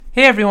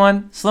Hey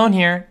everyone, Sloan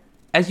here.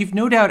 As you've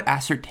no doubt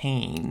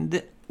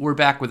ascertained, we're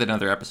back with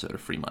another episode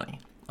of Free Money.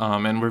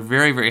 And we're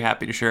very, very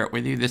happy to share it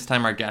with you. This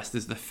time our guest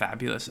is the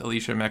fabulous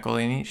Alicia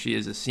Michelini. She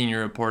is a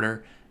senior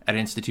reporter at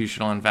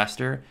Institutional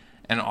Investor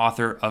and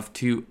author of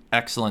two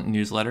excellent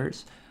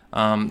newsletters.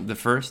 The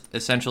first,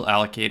 Essential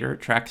Allocator,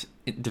 tracks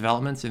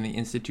developments in the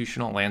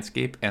institutional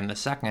landscape. And the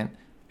second,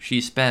 She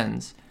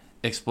Spends,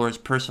 explores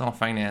personal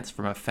finance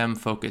from a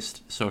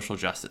femme-focused social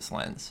justice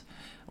lens.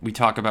 We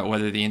talk about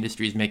whether the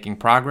industry is making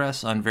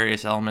progress on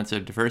various elements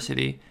of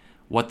diversity,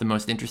 what the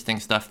most interesting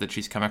stuff that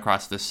she's come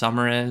across this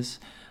summer is,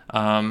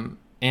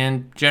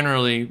 and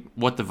generally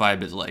what the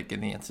vibe is like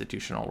in the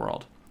institutional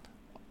world.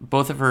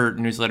 Both of her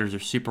newsletters are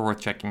super worth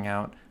checking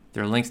out.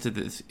 There are links to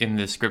this in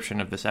the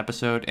description of this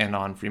episode and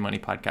on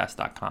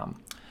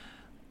freemoneypodcast.com.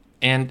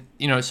 And,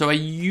 so I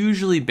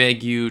usually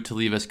beg you to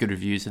leave us good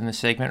reviews in this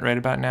segment right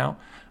about now.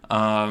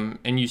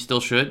 And you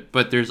still should,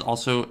 but there's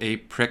also a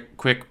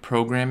quick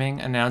programming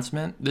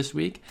announcement this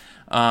week.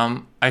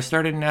 I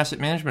started an asset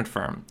management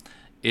firm.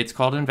 It's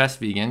called Invest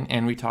Vegan,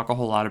 and we talk a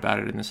whole lot about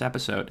it in this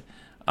episode.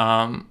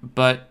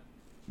 But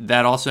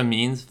that also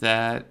means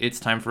that it's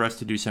time for us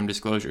to do some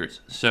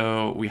disclosures.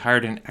 So we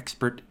hired an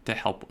expert to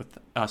help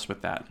us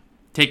with that.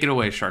 Take it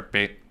away,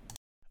 Sharkbait.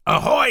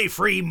 Ahoy,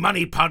 Free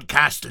Money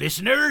Podcast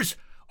listeners!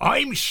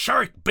 I'm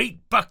Sharkbait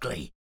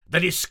Buckley, the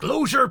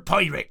Disclosure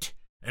Pirate,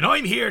 and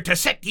I'm here to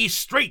set ye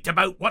straight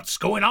about what's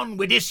going on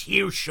with this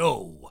here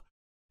show.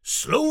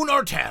 Sloan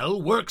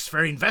Ortel works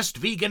for Invest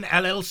Vegan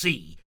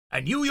LLC, a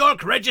New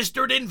York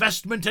registered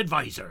investment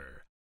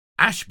advisor.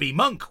 Ashby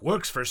Monk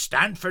works for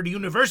Stanford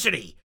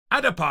University,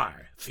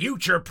 Adapar,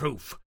 Future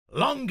Proof,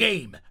 Long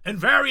Game, and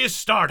various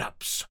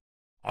startups.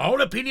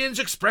 All opinions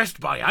expressed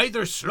by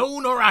either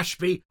Sloan or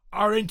Ashby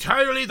are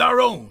entirely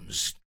their own,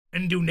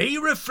 and do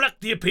not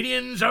reflect the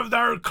opinions of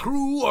their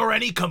crew or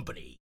any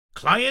company.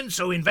 Clients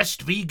who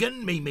Invest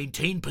Vegan may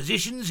maintain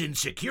positions in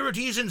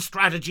securities and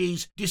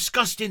strategies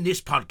discussed in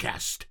this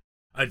podcast.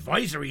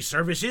 Advisory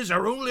services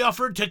are only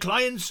offered to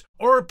clients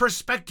or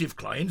prospective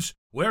clients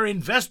where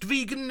Invest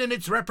Vegan and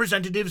its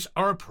representatives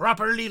are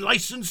properly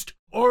licensed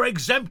or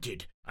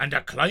exempted and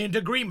a client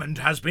agreement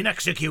has been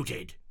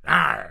executed.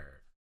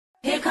 Arr!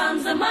 Here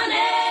comes the money.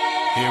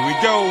 Here we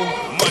go.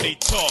 Money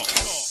talk.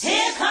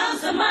 Here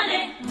comes the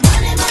money.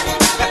 Money, money, money.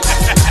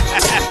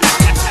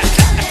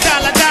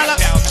 Dollar.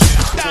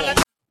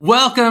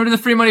 Welcome to the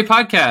Free Money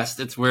Podcast.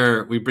 It's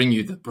where we bring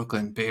you the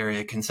Brooklyn Bay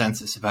Area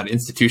consensus about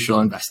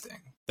institutional investing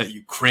that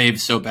you crave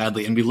so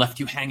badly, and we left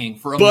you hanging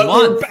for a month.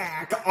 But we're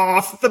back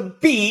off the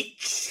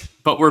beach.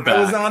 But we're back.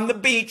 I was on the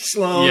beach,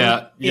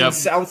 Sloan. In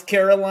South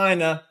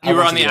Carolina. You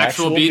were on the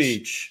actual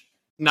beach?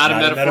 Not a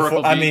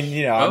metaphorical beach? I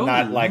mean, I'm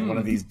not like one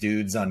of these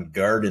dudes on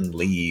garden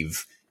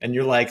leave. And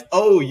you're like,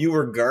 oh, you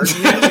were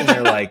gardening? And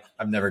you're like,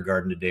 I've never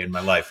gardened a day in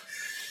my life.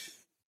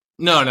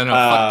 No.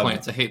 Fuck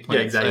plants. I hate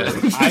plants. Yeah,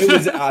 exactly. I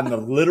was on the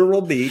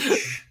literal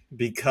beach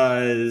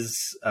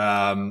because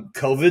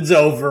COVID's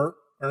over.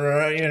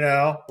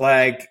 Yep.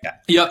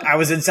 I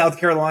was in South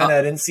Carolina.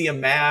 I didn't see a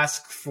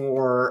mask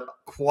for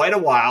quite a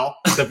while,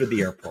 except at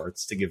the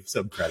airports, to give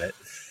some credit.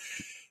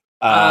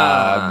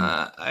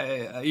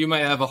 You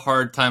might have a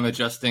hard time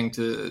adjusting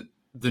to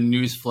the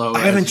news flow. I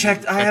haven't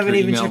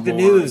even checked the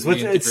news.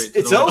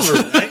 It's over,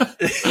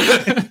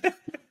 right?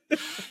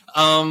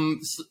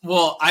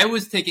 Well, I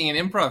was taking an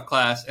improv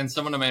class, and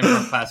someone in my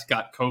improv class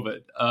got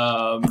COVID.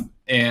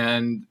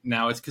 And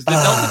now it's because the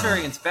Delta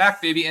variant's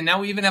back, baby. And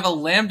now we even have a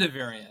Lambda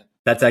variant.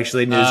 That's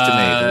actually news to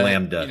me, the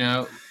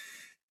Lambda.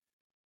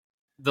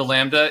 The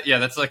Lambda? Yeah,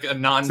 that's like a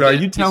non. So are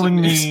you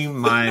telling me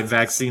my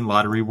vaccine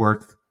lottery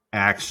work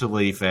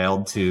actually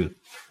failed to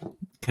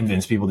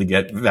convince people to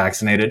get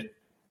vaccinated?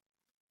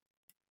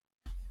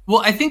 Well,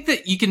 I think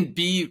that you can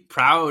be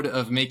proud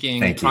of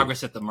making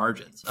progress at the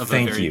margins of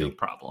a very big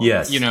problem.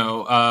 Yes. The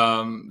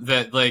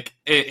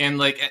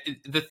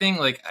thing,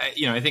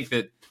 I think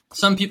that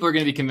some people are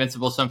going to be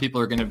convincible, some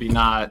people are going to be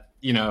not.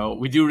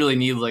 We do really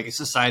need like a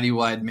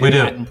society-wide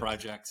Manhattan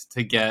project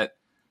to get,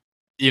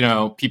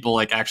 people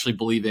like actually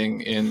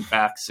believing in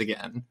facts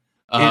again.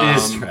 It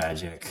is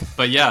tragic.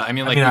 But yeah,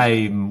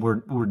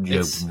 we're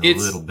joking a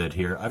little bit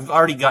here. I've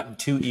already gotten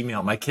 2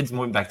 emails. My kids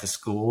went back to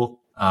school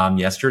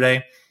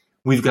yesterday.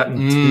 We've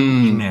gotten 2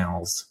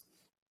 emails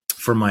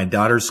from my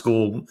daughter's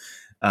school.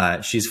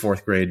 She's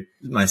 4th grade.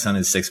 My son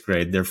is 6th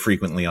grade. They're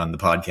frequently on the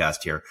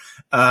podcast here.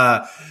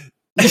 They're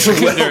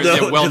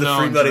well known to the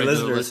Free Money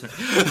listeners.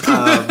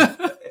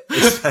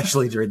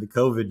 Especially during the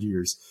COVID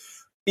years.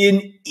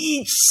 In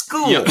each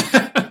school,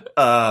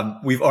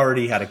 we've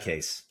already had a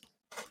case.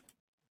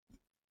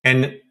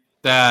 And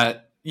that's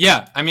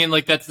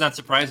not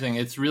surprising.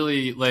 It's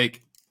really and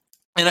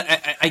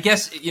I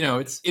guess,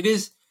 it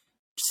is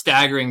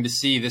staggering to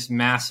see this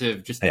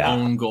massive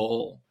own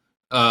goal,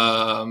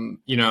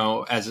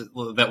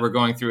 that we're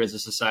going through as a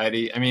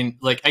society. I mean,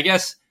 I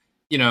guess,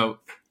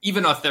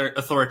 even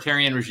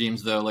authoritarian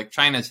regimes, though, like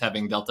China's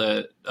having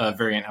Delta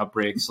variant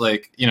outbreaks, so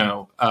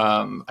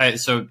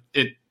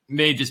it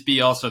may just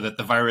be also that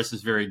the virus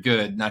is very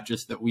good, not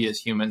just that we as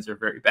humans are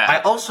very bad.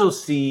 I also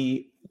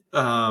see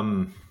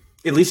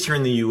at least here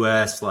in the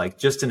U.S., like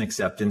just an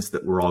acceptance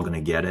that we're all going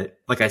to get it.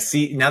 Like I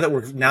see now that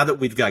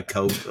we've got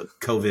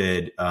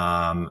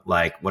COVID,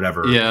 like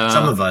whatever. Yeah.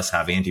 Some of us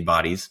have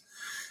antibodies.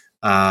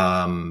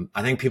 I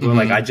think people are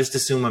like, I just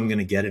assume I'm going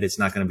to get it. It's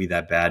not going to be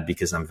that bad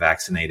because I'm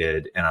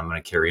vaccinated and I'm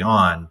going to carry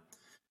on.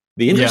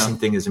 The interesting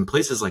thing is in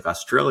places like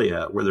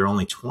Australia, where they're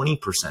only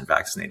 20%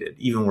 vaccinated,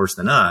 even worse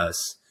than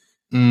us,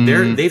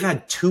 they've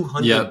had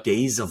 200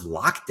 days of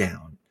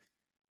lockdown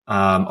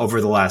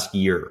over the last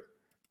year.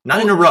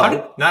 Not in a row. I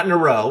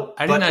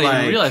did not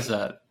even realize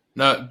that.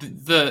 No,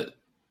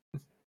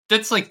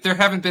 that's like there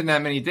haven't been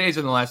that many days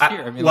in the last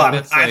year. I mean,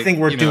 that's I think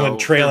we're doing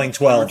trailing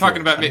 12. We're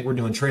talking about we're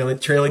doing trailing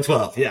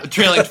 12. Yeah,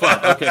 trailing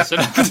 12. Okay, so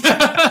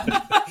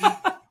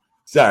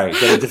sorry,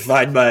 gotta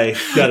define my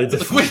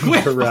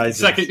horizons.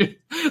 Second,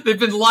 they've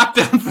been locked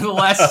down for the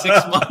last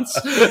 6 months.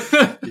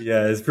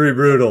 Yeah, it's pretty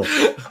brutal.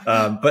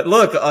 But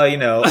look, I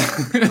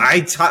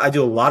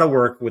do a lot of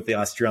work with the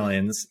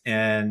Australians,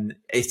 and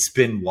it's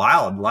been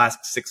wild the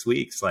last 6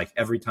 weeks. Like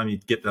every time you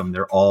get them,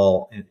 they're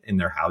all in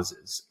their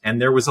houses.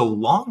 And there was a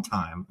long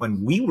time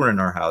when we were in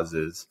our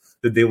houses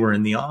that they were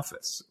in the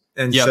office.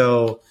 And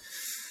so,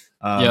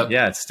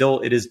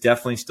 it is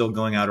definitely still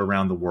going out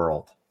around the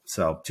world.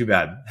 So too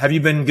bad. Have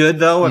you been good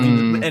though? Have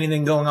you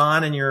anything going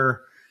on in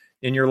your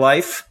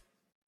life?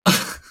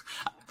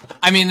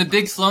 I mean, the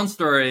big Sloan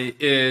story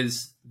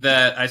is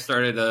that I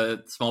started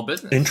a small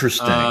business.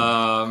 Interesting.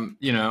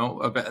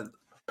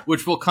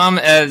 Which will come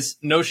as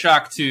no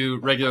shock to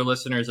regular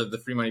listeners of the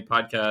Free Money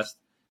Podcast.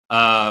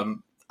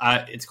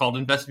 It's called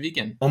Invest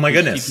Vegan. Oh my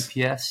goodness.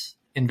 HTTPS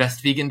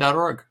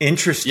investvegan.org.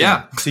 Interesting.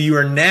 Yeah. So you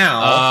are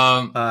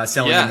now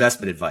selling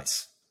investment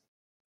advice.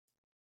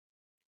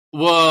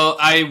 Well,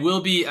 I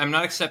will be. I'm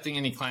not accepting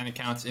any client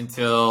accounts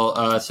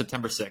until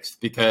September 6th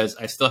because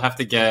I still have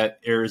to get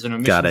Arizona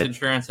emissions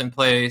insurance in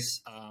place.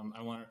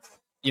 I want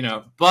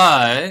to,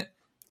 but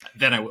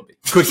then I will be.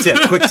 Quick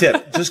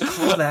tip. Just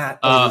call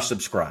that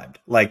oversubscribed.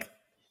 Like,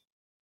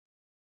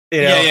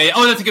 yeah.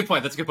 Oh, that's a good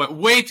point.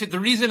 The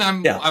reason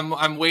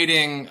I'm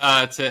waiting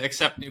to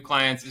accept new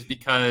clients is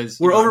because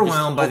we're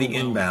overwhelmed by the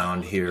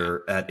inbound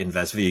here at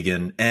Invest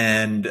Vegan,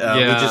 and we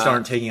just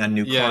aren't taking on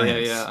new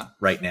clients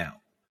right now.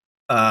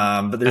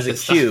 But there's a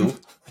queue.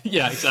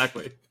 Yeah,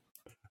 exactly.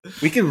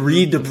 We can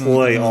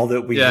redeploy all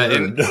that we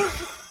learned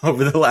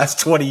over the last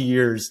 20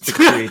 years to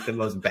create the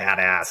most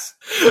badass.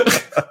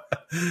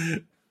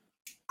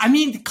 I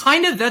mean,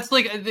 kind of. That's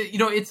like,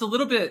 it's a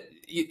little bit.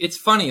 It's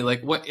funny.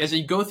 Like, as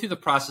you go through the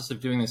process of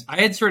doing this, I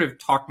had sort of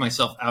talked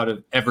myself out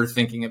of ever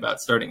thinking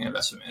about starting an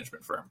investment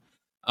management firm,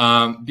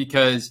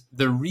 because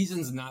the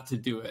reasons not to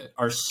do it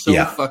are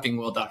so fucking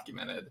well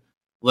documented.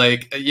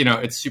 Like,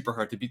 it's super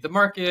hard to beat the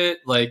market.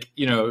 Like,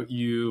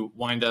 you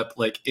wind up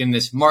like in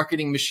this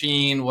marketing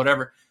machine,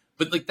 whatever.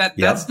 But like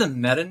that's the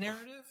meta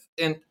narrative.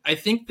 And I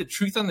think the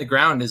truth on the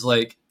ground is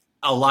like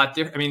a lot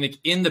different. I mean, like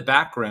in the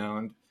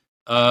background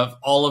of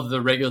all of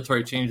the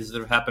regulatory changes that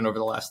have happened over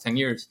the last 10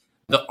 years,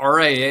 the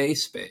RIA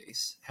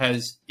space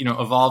has,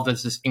 evolved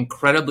as this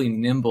incredibly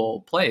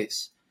nimble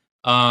place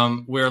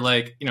where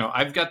like,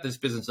 I've got this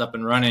business up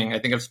and running. I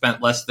think I've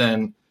spent less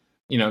than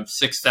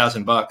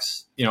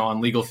 $6,000,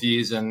 on legal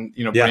fees and,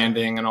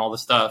 branding and all the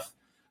stuff.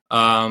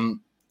 And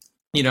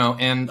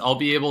I'll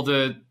be able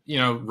to,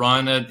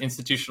 run an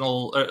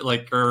institutional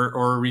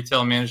or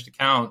retail managed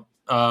account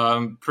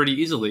pretty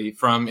easily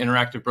from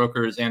Interactive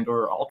Brokers and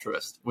or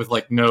Altruist with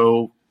like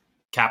no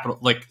capital,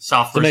 like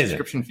software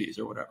subscription fees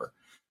or whatever.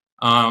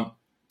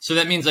 So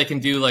that means I can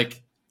do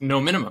like no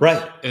minimum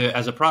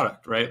as a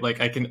product, right?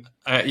 Like I can,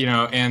 I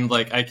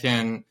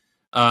can,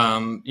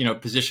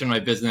 position my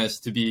business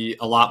to be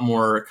a lot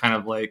more kind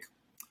of like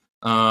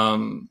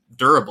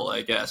durable,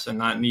 I guess, and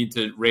not need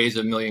to raise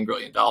 $1 million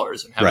and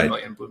have $1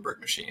 million Bloomberg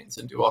machines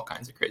and do all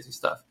kinds of crazy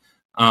stuff.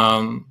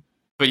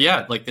 But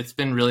yeah, like it's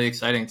been really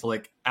exciting to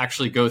like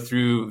actually go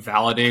through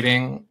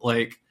validating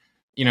like,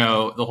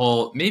 the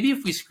whole, maybe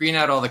if we screen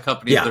out all the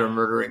companies that are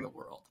murdering the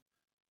world,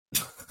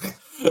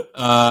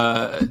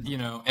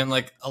 and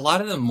like a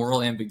lot of the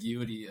moral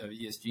ambiguity of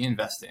ESG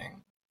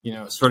investing,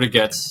 sort of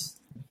gets,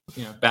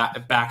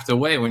 backed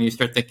away when you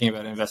start thinking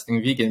about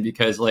investing vegan,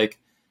 because like,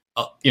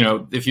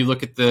 if you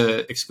look at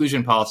the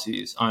exclusion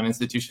policies on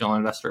institutional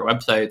investor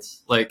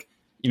websites, like,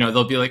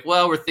 they'll be like,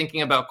 well, we're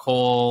thinking about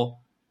coal.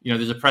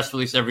 There's a press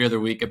release every other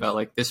week about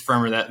like this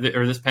firm or that,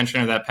 or this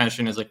pension or that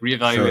pension is like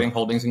reevaluating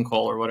holdings in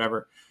coal or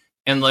whatever.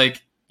 And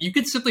like, you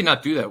could simply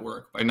not do that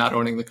work by not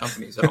owning the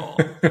companies at all.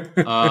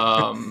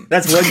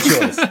 That's one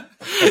choice.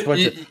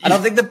 I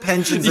don't think the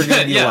pensions are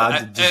going to be allowed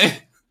to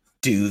just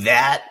do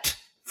that.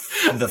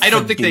 I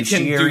don't think they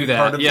can do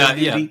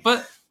that.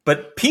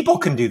 But people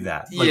can do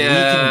that. Like we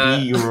can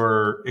be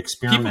your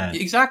experiment.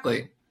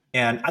 Exactly.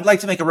 And I'd like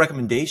to make a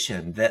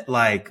recommendation that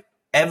like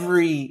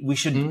we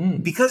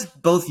should, because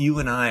both you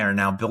and I are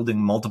now building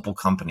multiple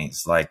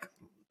companies. Like,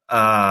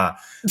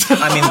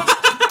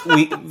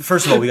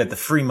 first of all, we got the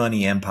Free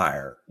Money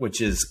Empire,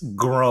 which is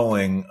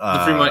growing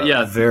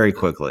very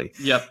quickly.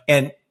 Yep.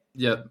 And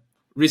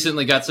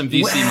recently got some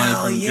VC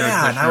money from Jared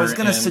Kushner. And I was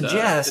going to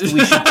suggest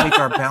we should take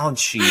our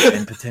balance sheet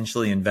and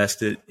potentially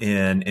invest it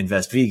in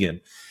Invest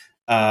Vegan.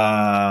 We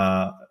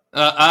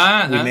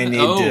may need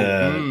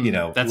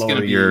to, that's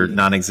lower your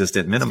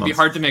non-existent minimums. It'd be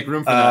hard to make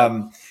room for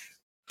that.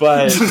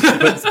 But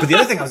the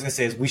other thing I was going to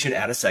say is we should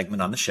add a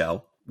segment on the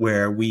show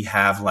where we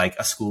have like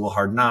a School of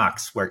Hard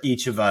Knocks, where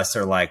each of us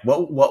are like,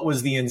 what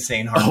was the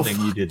insane hard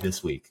thing you did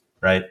this week,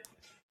 right?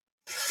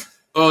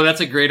 Oh,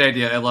 that's a great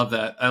idea. I love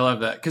that.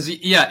 Because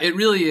it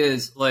really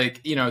is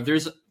like,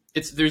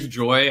 there's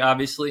joy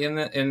obviously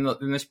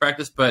in this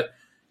practice, but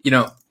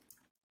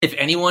if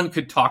anyone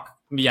could talk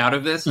me out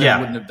of this, I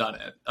wouldn't have done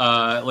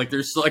it.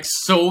 There's like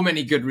so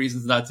many good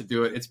reasons not to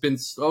do it. It's been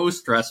so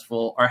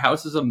stressful. Our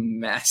house is a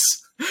mess.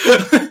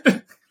 Let's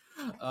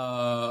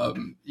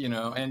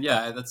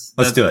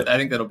do it. I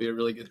think that'll be a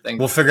really good thing.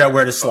 We'll figure out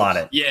where to slot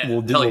it. Yeah,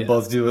 we'll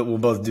both do it. We'll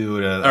both do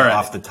it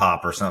off the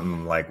top or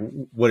something, like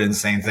what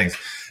insane things.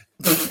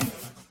 So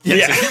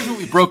here's what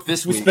we broke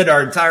this week. We spent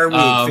our entire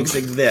week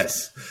fixing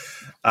this.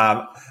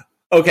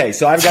 Okay,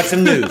 so I've got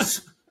some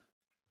news.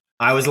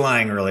 I was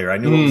lying earlier. I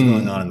knew what was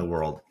going on in the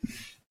world.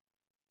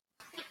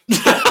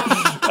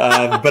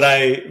 But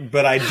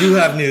I do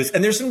have news,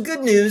 and there's some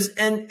good news.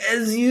 And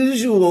as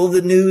usual,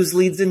 the news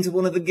leads into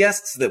one of the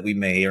guests that we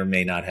may or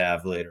may not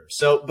have later.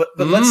 So, but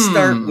let's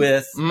start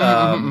with,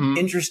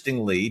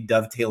 interestingly,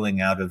 dovetailing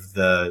out of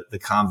the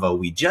convo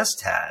we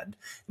just had,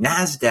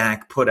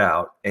 NASDAQ put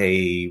out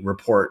a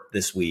report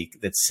this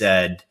week that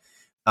said,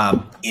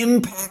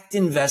 impact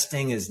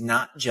investing is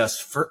not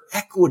just for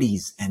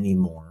equities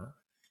anymore.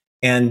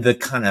 And the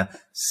kind of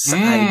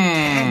side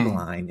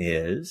tagline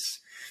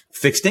is,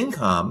 fixed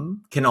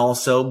income can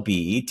also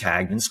be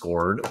tagged and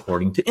scored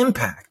according to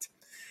impact.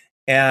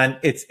 And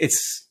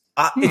it's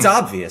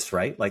obvious,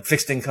 right? Like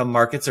fixed income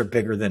markets are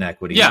bigger than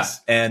equities. Yeah.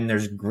 And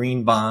there's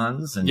green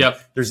bonds and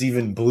there's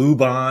even blue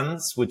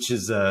bonds, which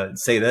is,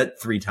 say that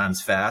 3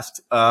 times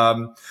fast.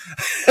 Blue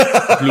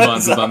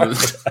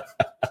bonds.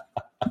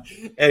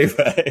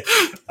 Anyway.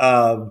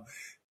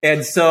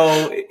 And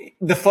so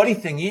the funny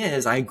thing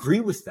is, I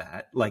agree with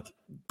that. Like,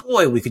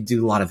 boy, we could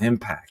do a lot of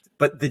impact.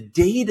 But the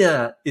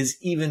data is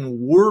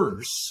even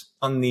worse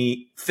on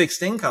the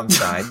fixed income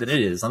side than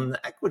it is on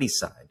the equity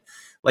side.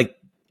 Like,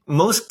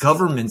 most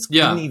governments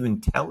couldn't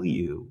even tell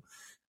you,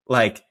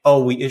 like,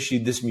 oh, we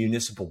issued this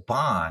municipal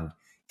bond.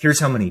 Here's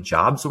how many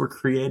jobs were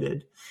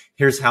created.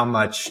 Here's how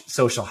much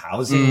social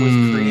housing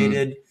was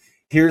created.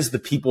 Here's the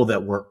people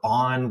that were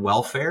on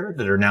welfare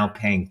that are now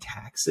paying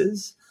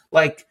taxes.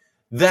 Like,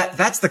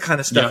 that's the kind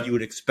of stuff you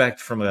would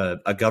expect from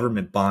a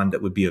government bond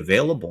that would be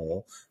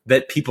available,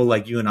 that people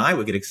like you and I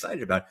would get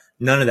excited about.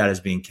 None of that is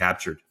being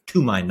captured,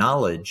 to my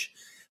knowledge.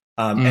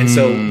 And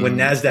so when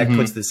NASDAQ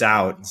puts this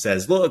out and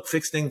says, look,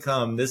 fixed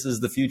income, this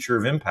is the future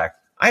of impact,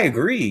 I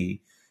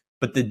agree,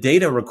 but the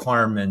data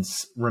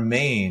requirements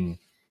remain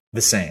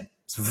the same.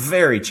 It's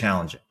very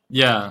challenging.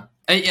 Yeah.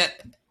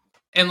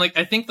 And like,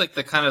 I think like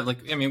the kind of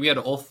like, I mean, we had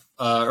Ulf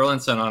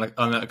Erlandson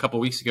on a couple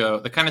of weeks ago,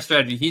 the kind of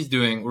strategy he's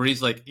doing where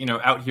he's like,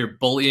 out here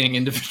bullying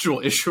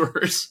individual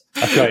issuers,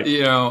 that's right.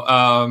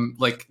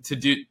 Like to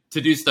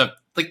do stuff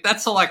like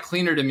that's a lot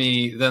cleaner to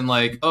me than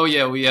like, oh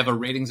yeah, we have a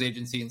ratings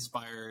agency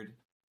inspired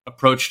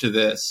approach to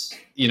this,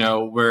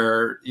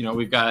 where,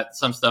 we've got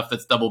some stuff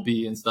that's double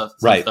B and stuff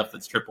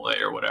that's triple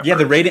A or whatever. Yeah.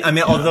 The rating, I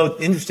mean, although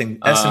interesting,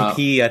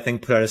 S&P, I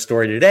think put out a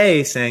story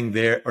today saying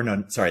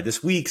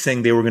this week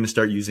saying they were going to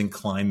start using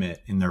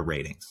climate in their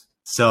ratings.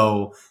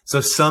 So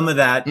some of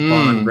that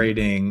bond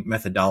rating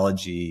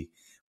methodology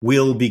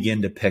will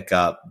begin to pick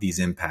up these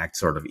impact,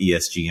 sort of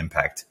ESG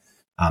impact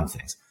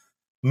things.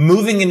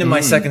 Moving into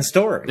my second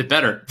story, it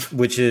better,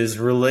 which is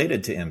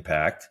related to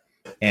impact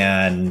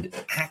and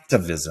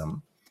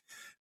activism.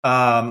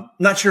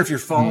 Not sure if you're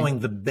following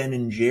the Ben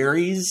and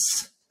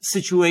Jerry's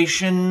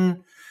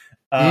situation.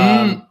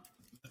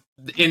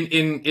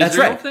 In that's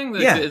Israel right. thing?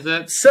 Is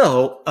that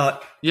so?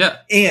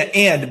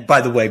 And by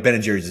the way, Ben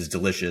and Jerry's is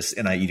delicious,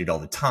 and I eat it all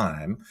the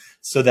time.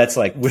 So that's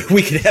like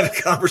we could have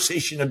a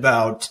conversation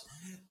about.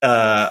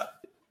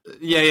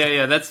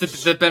 Yeah. That's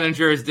the Ben and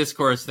Jerry's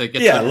discourse that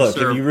gets look,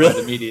 if you really,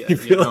 by the media.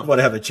 if you really want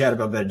to have a chat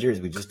about Ben and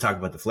Jerry's, we just talk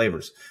about the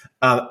flavors,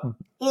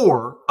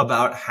 or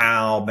about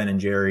how Ben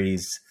and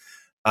Jerry's,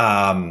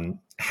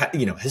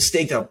 has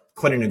staked out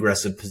quite an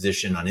aggressive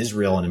position on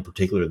Israel and in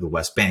particular the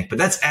West Bank. But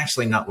that's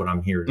actually not what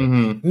I'm here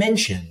to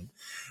mention.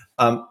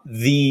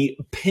 The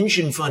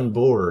pension fund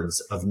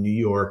boards of New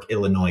York,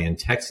 Illinois, and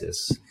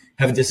Texas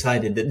have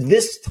decided that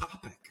this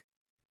topic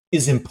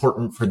is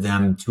important for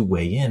them to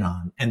weigh in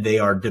on. And they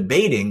are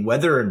debating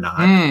whether or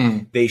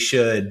not they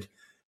should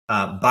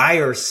buy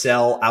or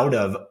sell out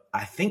of,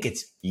 I think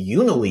it's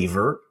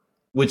Unilever,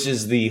 which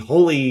is they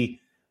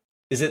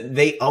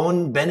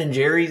own Ben and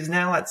Jerry's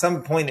now? At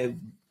some point,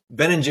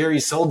 Ben and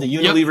Jerry's sold to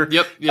Unilever.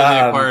 Yep. Yeah,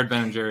 they acquired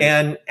Ben and Jerry's.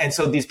 And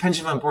so these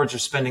pension fund boards are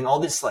spending all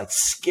this like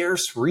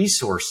scarce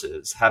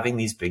resources having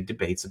these big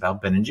debates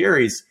about Ben and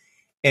Jerry's.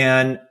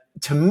 And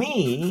to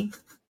me,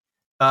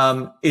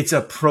 it's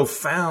a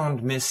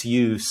profound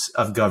misuse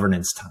of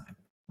governance time,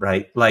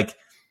 right? Like,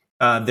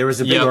 There was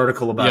a big Yep.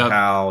 article about Yep.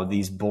 how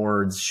these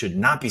boards should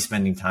not be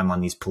spending time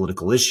on these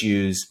political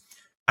issues.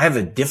 I have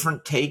a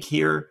different take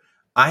here.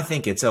 I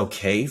think it's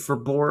okay for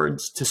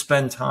boards to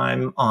spend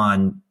time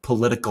on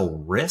political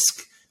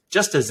risk,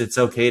 just as it's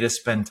okay to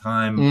spend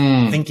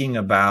time thinking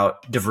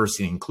about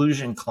diversity and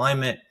inclusion,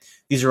 climate.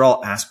 These are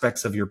all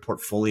aspects of your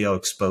portfolio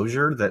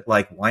exposure that,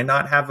 like, why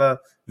not have a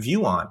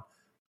view on?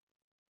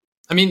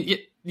 I mean,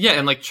 yeah,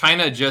 and like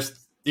China just,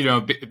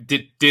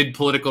 did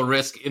political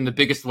risk in the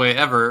biggest way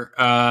ever.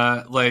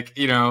 Like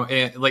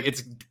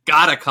it's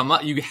gotta come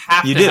up. You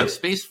have to have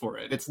space for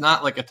it. It's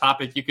not like a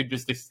topic you could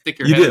just stick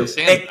your head in the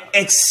sand about.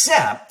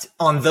 Except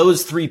on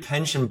those 3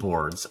 pension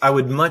boards, I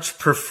would much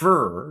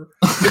prefer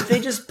if they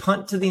just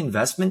punt to the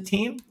investment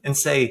team and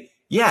say,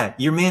 yeah,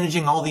 you're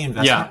managing all the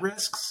investment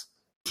risks.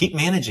 Keep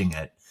managing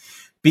it.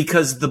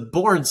 Because the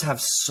boards have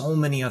so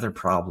many other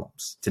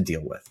problems to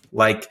deal with.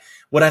 Like,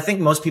 what I think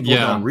most people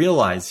don't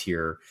realize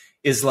here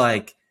is,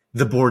 like,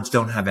 the boards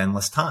don't have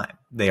endless time.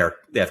 They have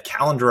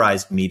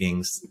calendarized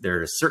meetings.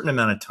 There's a certain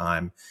amount of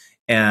time.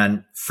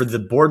 And for the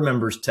board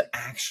members to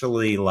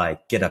actually,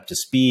 like, get up to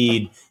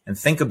speed and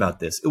think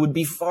about this, it would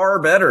be far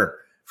better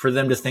for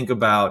them to think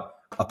about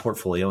a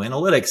portfolio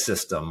analytics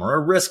system or a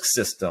risk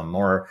system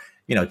or,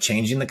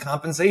 changing the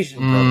compensation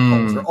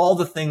protocols or all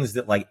the things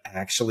that, like,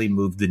 actually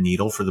move the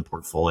needle for the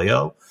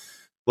portfolio.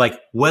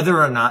 Like,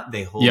 whether or not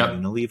they hold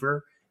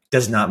Unilever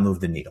does not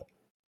move the needle.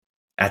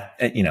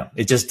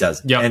 It just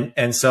doesn't. Yep.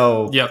 And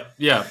so,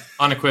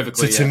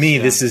 unequivocally. So to me,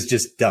 this is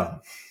just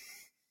dumb.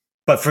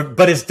 But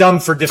it's dumb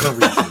for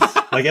different reasons.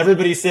 Like,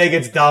 everybody's saying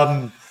it's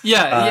dumb.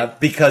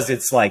 Because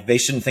it's like they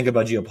shouldn't think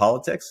about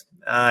geopolitics.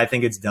 I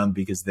think it's dumb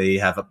because they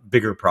have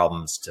bigger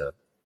problems to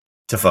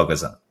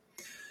focus on.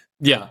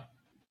 Yeah.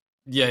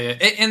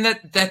 And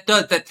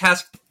that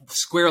task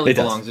squarely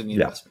belongs in the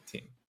investment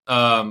team.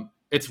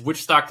 It's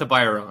which stock to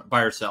buy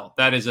or sell.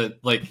 That is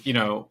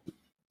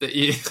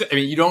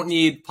you don't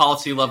need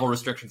policy level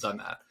restrictions on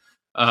that.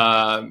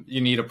 You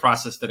need a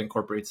process that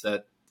incorporates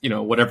that,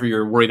 whatever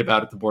you're worried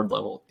about at the board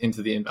level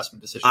into the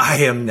investment decision. I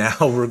am now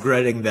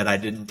regretting that I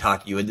didn't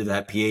talk you into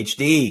that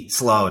PhD,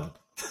 Sloan.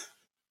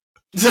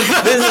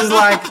 This is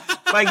like,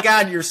 my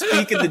God, you're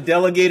speaking the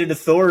delegated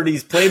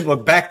authorities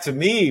playbook back to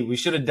me. We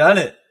should have done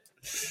it.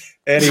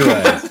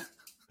 Anyway.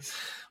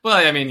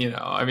 Well,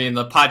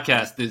 the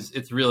podcast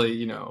it's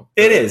really,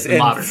 it is.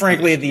 And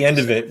frankly, at the end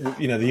of it,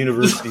 the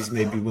universities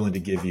may be willing to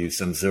give you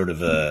some sort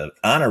of a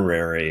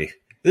honorary.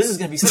 This is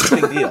going to be such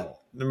a big deal.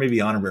 There may be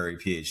honorary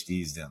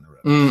PhDs down the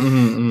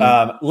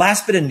road.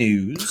 Last bit of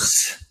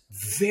news.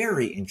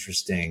 Very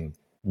interesting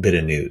bit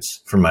of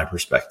news from my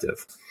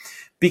perspective.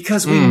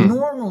 Because we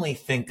normally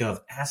think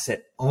of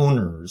asset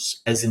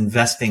owners as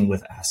investing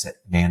with asset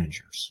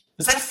managers.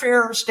 Is that a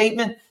fair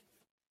statement?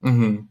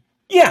 Mm-hmm.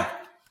 Yeah.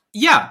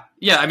 Yeah.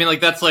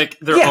 That's like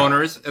they're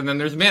owners and then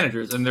there's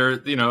managers and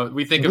they're,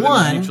 we think of them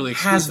as mutually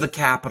exclusive. One has the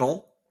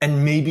capital,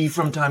 and maybe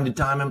from time to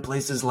time in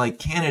places like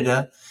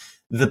Canada,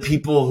 the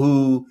people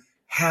who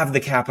have the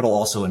capital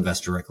also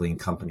invest directly in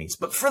companies.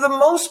 But for the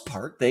most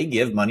part, they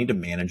give money to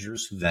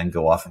managers who then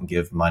go off and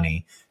give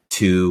money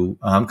to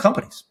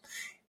companies.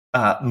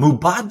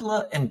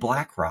 Mubadala and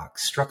BlackRock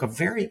struck a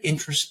very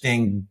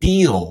interesting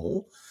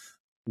deal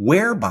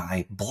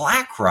whereby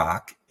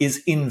BlackRock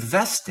is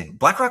investing.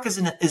 BlackRock is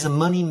a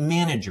money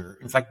manager,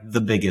 in fact,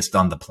 the biggest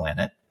on the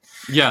planet.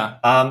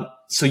 Yeah.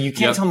 So you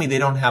can't tell me they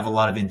don't have a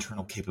lot of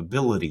internal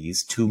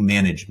capabilities to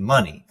manage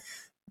money.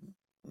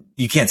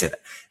 You can't say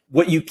that.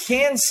 What you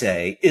can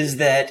say is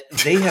that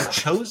they have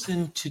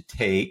chosen to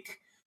take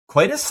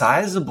quite a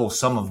sizable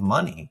sum of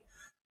money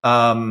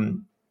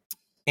and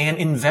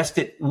invest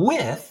it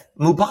with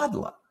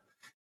Mubadala.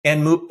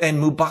 And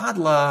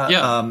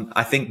Mubadala,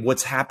 I think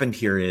what's happened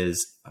here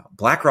is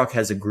BlackRock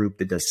has a group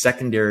that does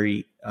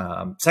secondaries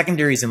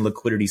and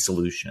liquidity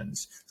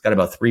solutions. It's got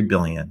about $3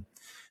 billion.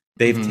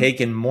 They've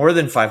taken more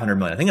than $500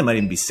 million. I think it might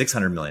even be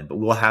 $600 million, but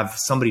we'll have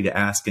somebody to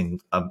ask in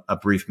a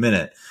brief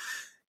minute.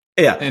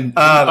 Yeah. In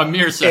a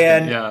mere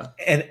second,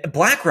 And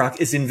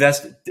BlackRock is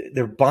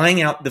they're buying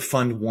out the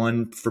Fund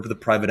 1 for the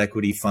private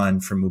equity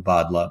fund from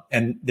Mubadala,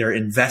 and they're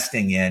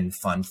investing in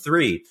Fund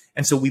 3.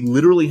 And so we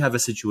literally have a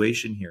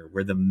situation here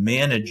where the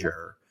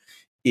manager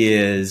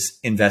is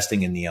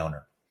investing in the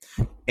owner.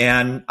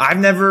 And I've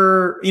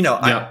never,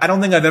 I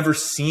don't think I've ever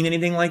seen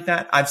anything like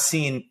that. I've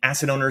seen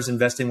asset owners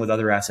investing with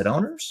other asset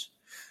owners.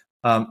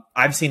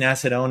 I've seen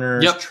asset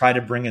owners try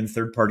to bring in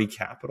third-party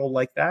capital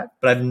like that,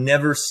 but I've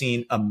never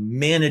seen a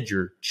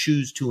manager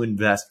choose to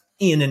invest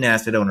in an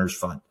asset owner's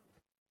fund.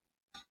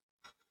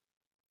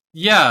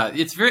 Yeah,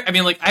 it's very.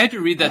 I had to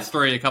read that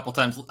story a couple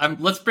times.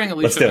 Let's bring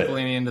Alicia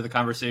McElhaney into the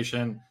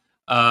conversation,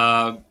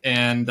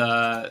 and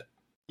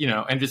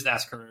just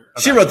ask her.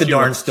 She wrote the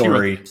darn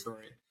story.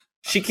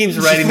 She keeps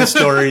writing the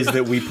stories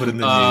that we put in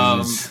the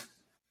news.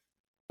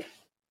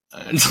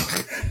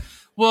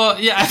 Well,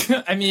 yeah,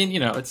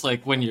 it's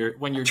like when you're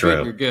good,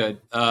 you're good.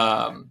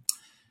 Hi,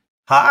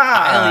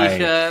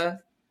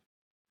 Alicia.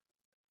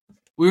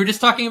 We were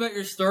just talking about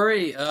your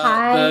story.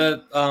 Hi.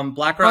 The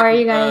BlackRock. How are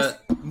you guys?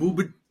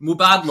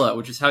 Mubadala,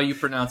 which is how you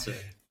pronounce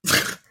it.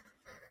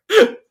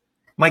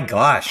 My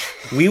gosh,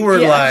 we were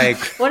like,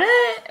 what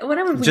a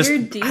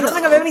weird deal. I don't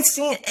think I've ever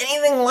seen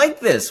anything like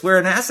this, where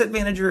an asset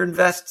manager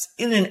invests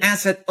in an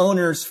asset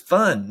owner's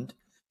fund.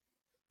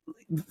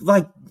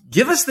 Like,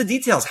 give us the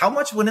details. How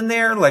much went in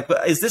there? Like,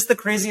 is this the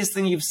craziest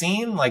thing you've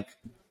seen? Like,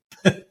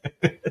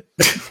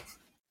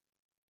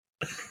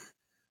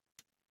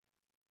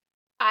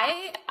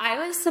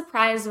 I was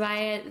surprised by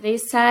it. They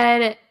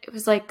said it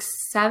was like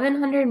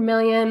 700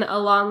 million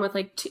along with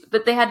like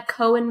but they had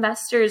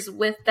co-investors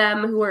with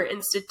them who were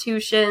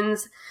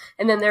institutions,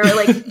 and then there were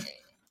like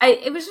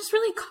it was just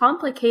really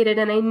complicated.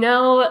 And I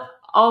know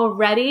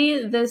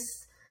already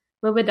this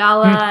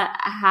Mubadala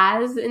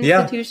has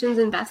institutions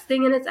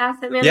investing in its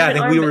asset management. Yeah, I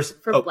think we were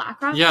for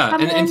BlackRock. Yeah,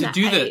 and to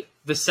do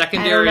the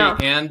secondary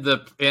and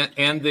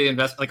the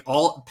invest like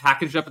all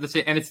packaged up at the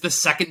same, and it's the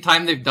second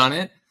time they've done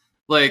it.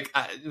 Like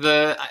I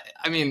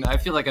mean, I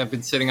feel like I've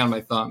been sitting on my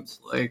thumbs.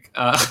 Like,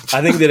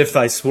 I think that if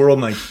I swirl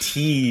my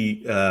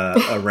tea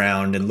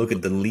around and look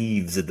at the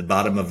leaves at the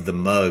bottom of the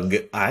mug,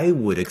 I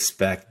would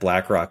expect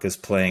BlackRock is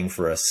playing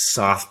for a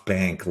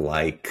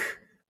SoftBank-like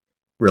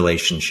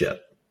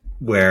relationship,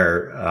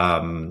 where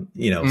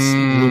Mubadala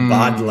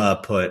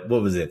put,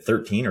 what was it,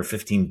 13 or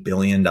 15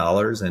 billion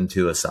dollars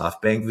into a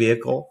SoftBank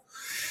vehicle,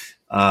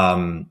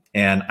 and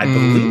I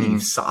believe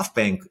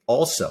SoftBank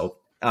also.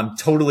 I'm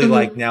totally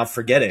like now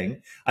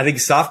forgetting. I think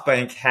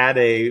SoftBank had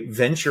a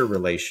venture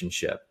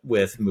relationship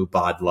with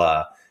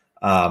Mubadala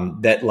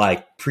that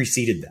like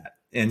preceded that,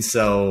 and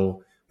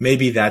so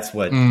maybe that's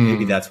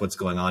what's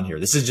going on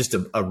here. This is just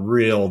a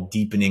real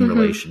deepening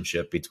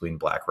relationship between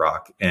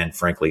BlackRock and,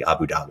 frankly,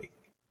 Abu Dhabi.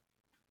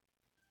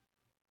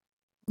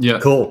 Yeah,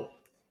 cool.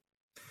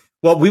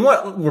 Well,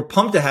 we're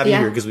pumped to have you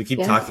here because we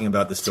keep talking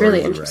about the story. It's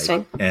really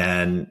interesting,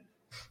 right?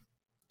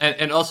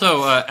 And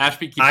also,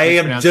 Ashby keeps I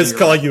am just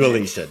calling you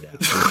Alicia now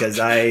because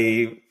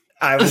I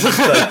was just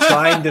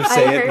trying to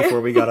say it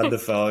before we got on the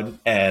phone,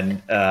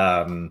 and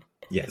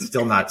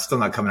still not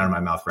coming out of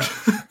my mouth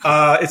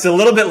right. It's a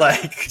little bit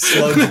like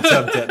slow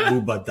attempt at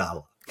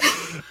Mubadala.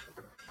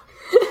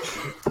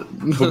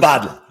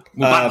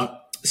 Mubadala.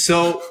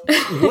 So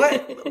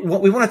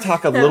what we want to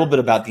talk a little bit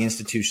about the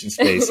institution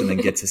space and then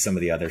get to some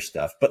of the other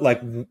stuff. But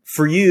like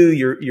for you,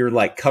 you're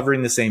like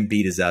covering the same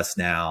beat as us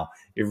now.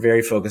 You're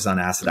very focused on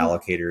asset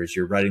allocators.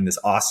 You're writing this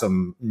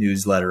awesome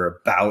newsletter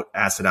about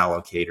asset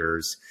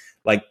allocators.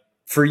 Like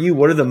for you,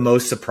 what are the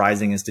most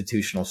surprising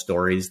institutional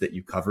stories that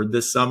you covered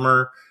this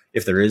summer,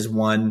 if there is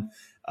one?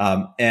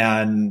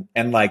 And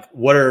like,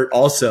 what are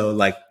also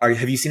like,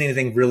 have you seen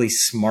anything really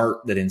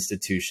smart that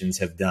institutions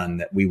have done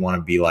that we want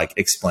to be like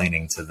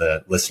explaining to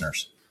the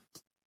listeners?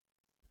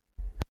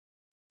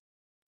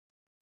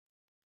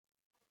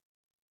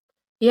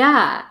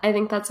 Yeah, I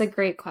think that's a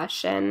great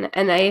question.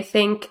 And I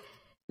think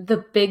the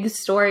big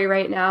story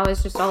right now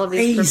is just all of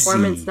these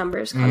performance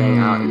numbers coming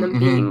out and them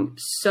being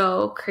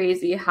so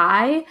crazy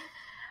high.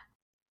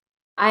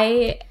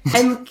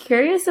 I'm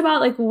curious about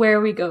like where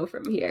we go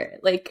from here.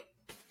 Like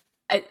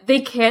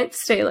they can't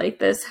stay like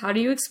this. How do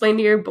you explain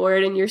to your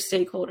board and your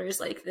stakeholders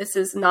like this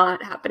is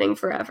not happening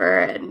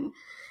forever? And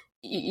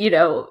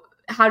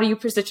how do you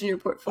position your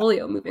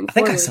portfolio moving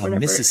forward? I think I saw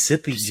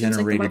Mississippi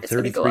generated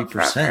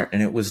 33%,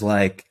 and it was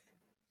like,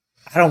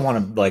 I don't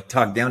want to like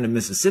talk down to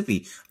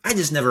Mississippi. I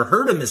just never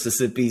heard of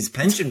Mississippi's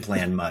pension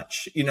plan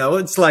much.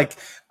 It's like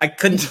I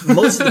couldn't.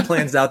 Most of the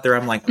plans out there,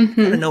 I'm like, I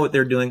don't know what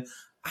they're doing.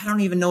 I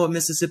don't even know what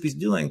Mississippi's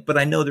doing, but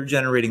I know they're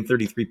generating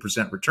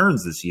 33%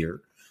 returns this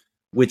year,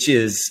 which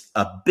is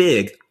a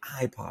big,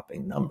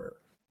 eye-popping number.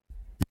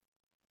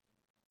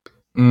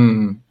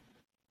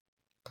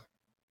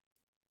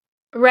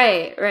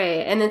 Right.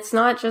 And it's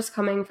not just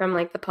coming from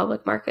like the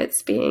public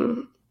markets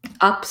being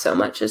up so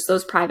much as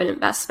those private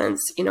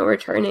investments,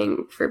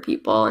 returning for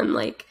people. And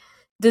like,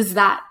 does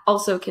that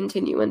also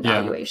continue in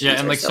valuations? Yeah,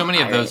 and like so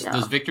many of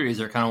those victories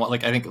are kind of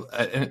like, I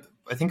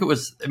think it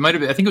was an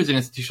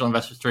institutional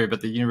investor story,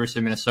 but the University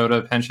of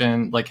Minnesota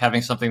pension, like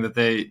having something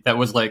that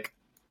was like,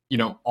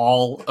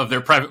 all of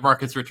their private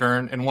markets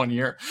return in 1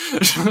 year.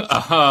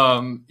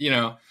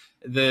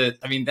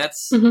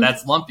 That's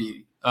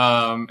lumpy.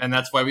 And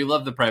that's why we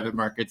love the private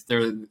markets.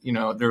 They're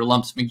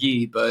lumps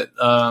McGee, but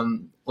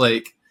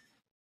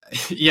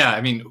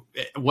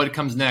what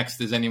comes next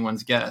is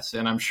anyone's guess.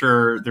 And I'm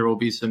sure there will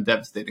be some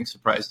devastating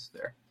surprises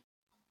there.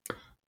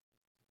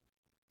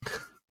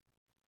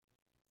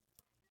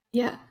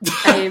 Yeah,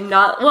 I'm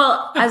not.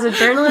 Well, as a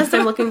journalist,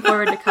 I'm looking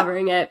forward to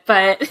covering it,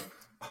 but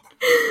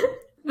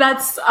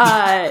that's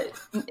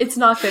it's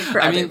not good for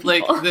other people.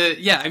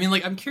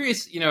 I'm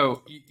curious. You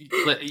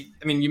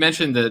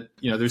mentioned that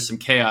there's some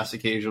chaos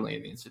occasionally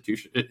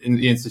in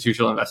the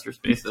institutional investor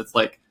space that's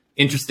like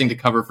interesting to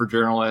cover for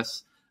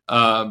journalists,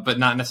 but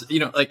not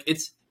necessarily.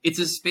 It's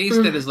a space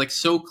that is like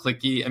so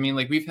cliquey. I mean,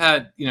 like we've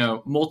had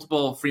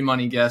multiple free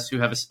money guests who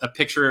have a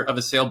picture of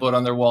a sailboat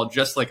on their wall,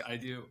 just like I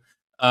do.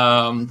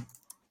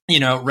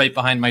 Right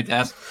behind my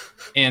desk,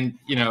 and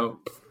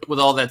with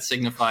all that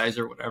signifies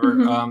or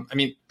whatever.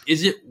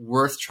 Is it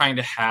worth trying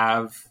to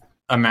have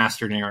a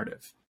master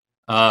narrative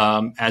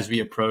as we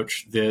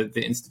approach the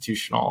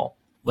institutional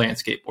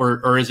landscape,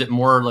 or is it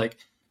more like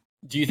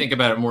do you think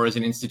about it more as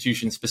an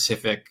institution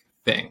specific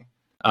thing?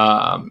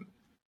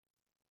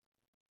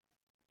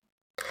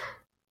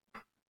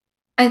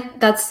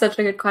 That's such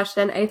a good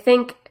question. I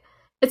think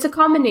it's a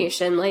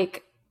combination.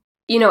 Like,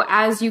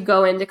 as you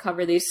go in to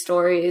cover these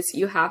stories,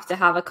 you have to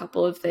have a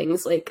couple of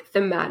things like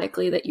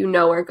thematically that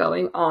are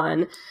going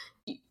on,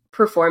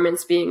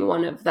 performance being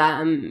one of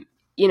them,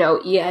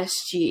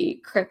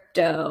 ESG,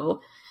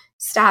 crypto,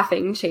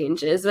 staffing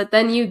changes. But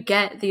then you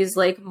get these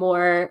like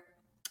more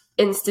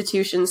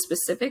institution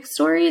specific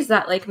stories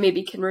that like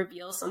maybe can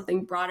reveal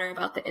something broader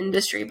about the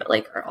industry, but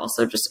like are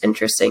also just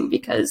interesting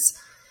because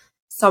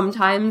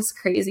sometimes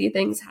crazy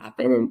things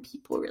happen and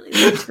people really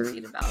like to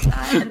read about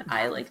that, and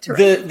I like to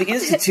read the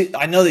institute.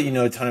 I know that you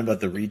know a ton about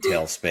the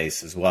retail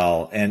space as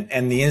well,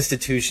 and the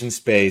institution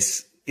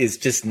space is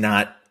just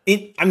not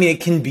it. I mean,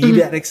 it can be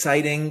that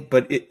exciting,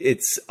 but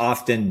it's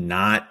often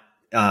not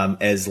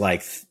as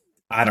like,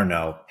 I don't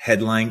know,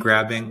 headline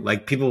grabbing.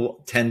 Like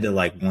people tend to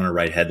like want to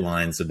write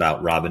headlines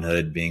about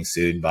Robinhood being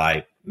sued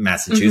by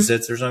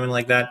Massachusetts or something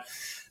like that.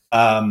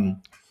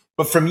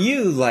 But from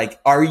you, like,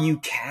 are you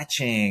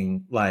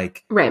catching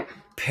like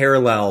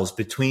parallels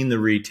between the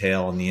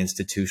retail and the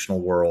institutional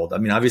world? I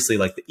mean, obviously,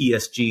 like the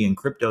ESG and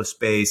crypto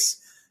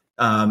space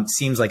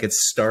seems like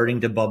it's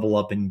starting to bubble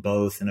up in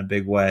both in a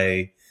big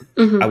way.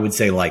 I would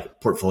say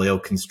like portfolio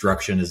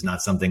construction is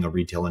not something a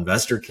retail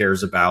investor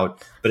cares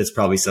about, but it's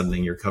probably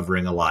something you're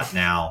covering a lot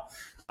now.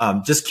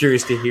 Just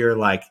curious to hear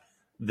like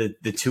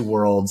the two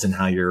worlds and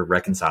how you're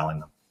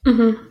reconciling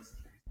them.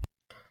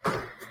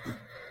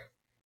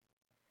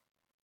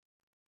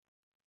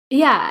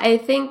 Yeah, I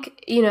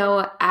think,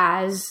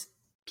 as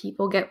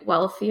people get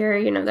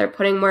wealthier, they're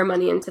putting more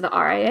money into the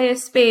RIA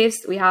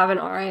space. We have an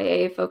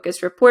RIA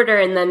focused reporter,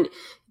 and then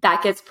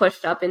that gets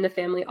pushed up into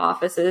family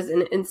offices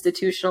and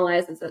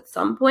institutionalizes at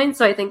some point.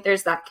 So I think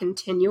there's that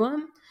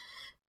continuum.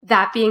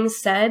 That being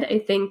said, I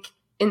think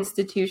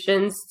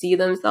institutions see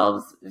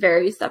themselves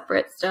very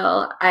separate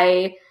still.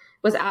 I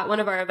was at one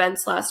of our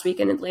events last week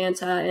in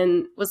Atlanta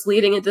and was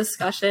leading a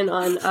discussion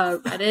on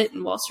Reddit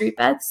and Wall Street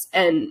Bets,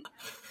 and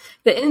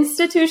the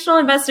institutional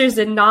investors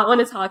did not want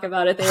to talk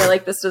about it. They were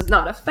like, this does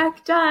not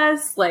affect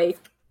us. Like,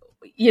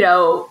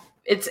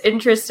 it's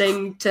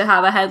interesting to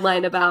have a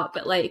headline about,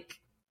 but like,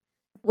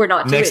 we're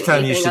not doing Next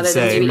time you should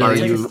say, are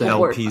you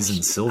LPs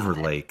in Silver it.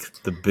 Lake,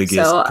 the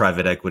biggest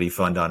private equity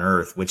fund on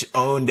earth, which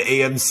owned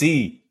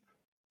AMC?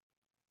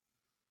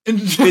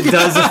 It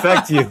does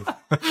affect you.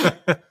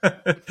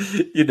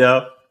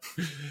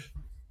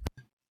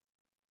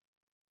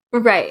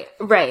 Right.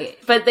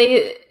 But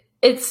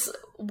it's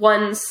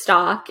one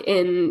stock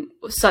in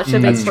such a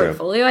big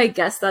portfolio. True. I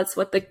guess that's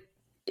what the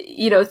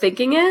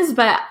thinking is,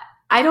 but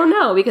I don't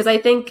know, because I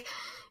think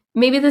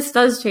maybe this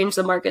does change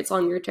the markets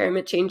longer term.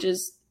 It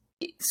changes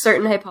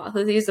certain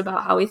hypotheses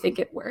about how we think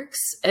it works,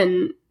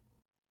 and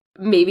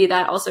maybe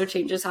that also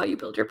changes how you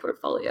build your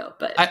portfolio.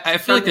 But I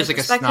feel like there's like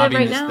a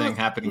snobbiness thing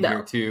happening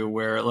here too,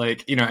 where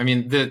like, I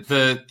mean,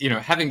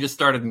 the having just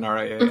started an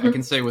RIA, I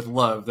can say with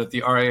love that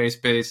the RIA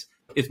space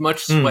is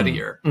much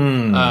sweatier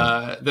than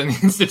the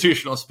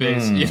institutional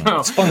space.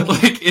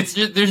 Like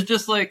there's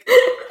just like,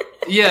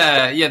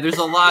 there's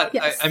a lot.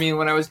 Yes. I mean,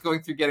 when I was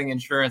going through getting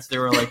insurance, they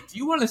were like, do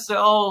you want to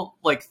sell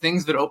like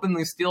things that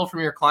openly steal from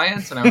your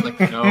clients? And I was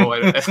like, no,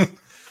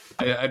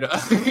 I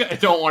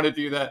don't want to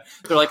do that.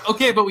 They're like,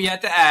 okay, but we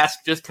had to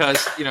ask just because,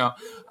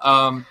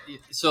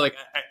 so like,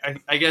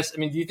 I guess, I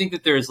mean, do you think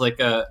that there's like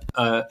a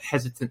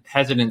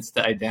hesitance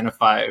to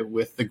identify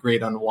with the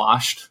great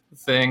unwashed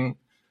thing?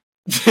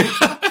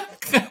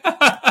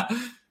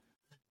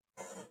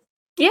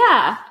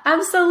 Yeah,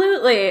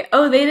 absolutely.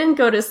 Oh, they didn't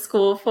go to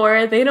school for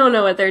it. They don't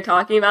know what they're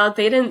talking about.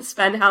 They didn't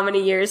spend how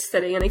many years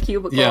sitting in a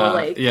cubicle,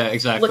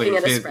 exactly. looking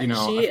at a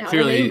spreadsheet.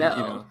 Clearly,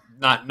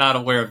 not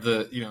aware of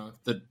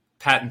the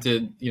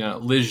patented,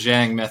 Liz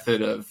Zhang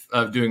method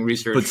of doing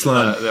research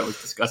that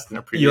was discussed in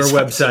a previous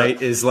Your website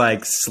episode. Is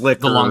like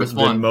slicker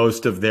than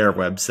most of their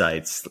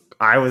websites.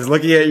 I was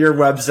looking at your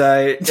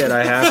website, and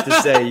I have to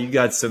say, you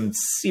got some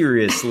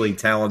seriously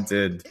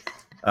talented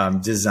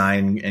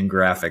design and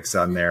graphics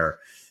on there.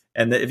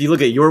 And if you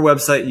look at your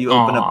website, you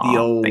open up the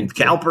old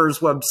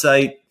CalPERS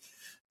website.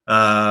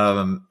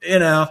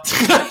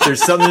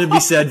 There's something to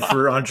be said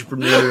for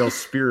entrepreneurial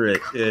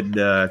spirit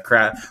and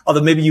craft.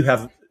 Although maybe you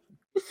have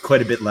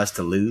quite a bit less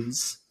to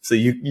lose, so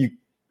you.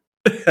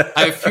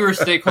 I have fewer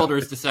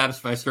stakeholders to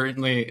satisfy.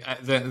 Certainly, I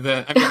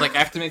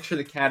have to make sure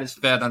the cat is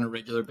fed on a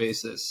regular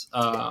basis.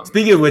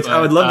 Speaking of which, I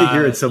would love to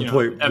hear at some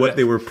point what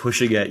they were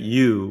pushing at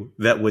you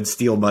that would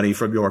steal money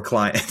from your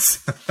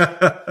clients.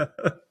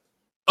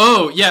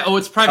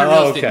 It's private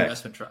real estate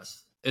investment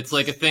trust. It's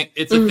like a thing.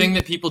 It's a thing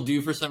that people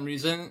do for some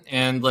reason,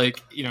 and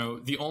like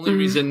the only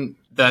reason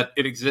that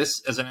it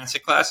exists as an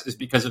asset class is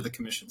because of the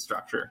commission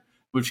structure,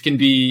 which can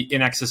be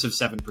in excess of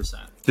 7%.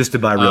 Just to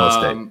buy real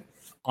estate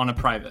on a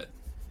private,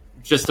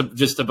 just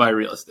to buy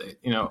real estate.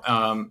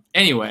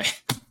 Anyway,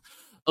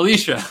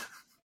 Alicia,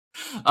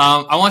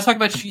 I want to talk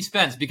about She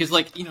Spends because,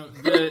 like,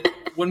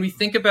 when we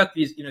think about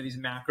these, these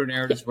macro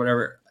narratives,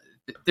 whatever.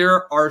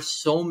 there are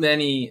so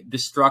many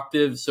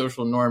destructive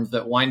social norms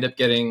that wind up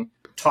getting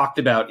talked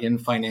about in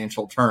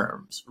financial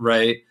terms,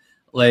 right?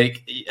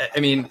 Like, I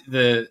mean,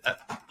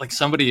 like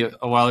somebody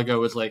a while ago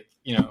was like,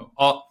 you know,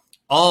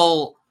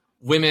 all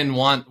women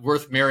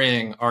worth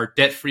marrying are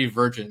debt-free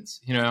virgins,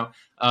 you know?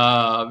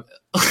 And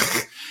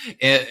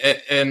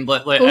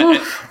like,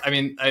 I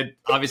mean, I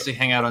obviously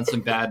hang out on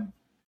some bad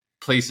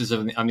places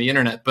on the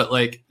internet, but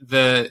like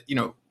you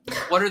know,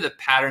 what are the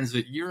patterns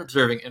that you're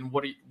observing, and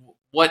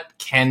what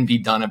can be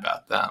done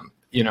about them,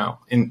 you know,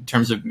 in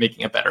terms of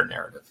making a better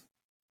narrative?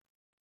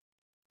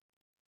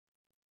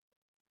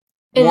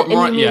 In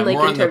More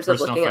in terms of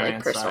looking at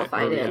like personal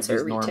finance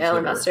or retail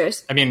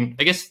investors. I mean,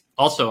 I guess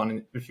also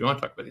if you want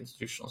to talk about the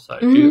institutional side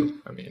too.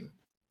 I mean,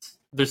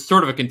 there's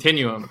sort of a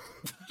continuum.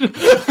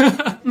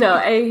 No,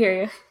 I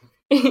hear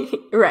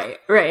you.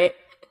 Right.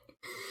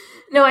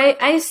 No,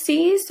 I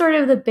see sort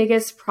of the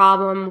biggest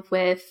problem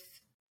with,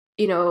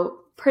 you know,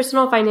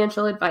 personal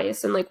financial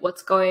advice and like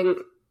what's going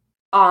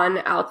on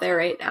out there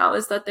right now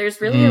is that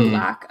there's really a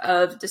lack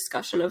of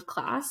discussion of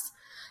class.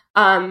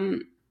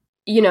 You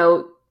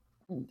know,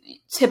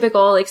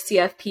 typical like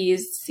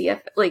CFPs,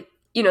 like,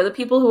 you know, the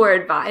people who are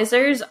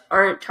advisors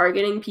aren't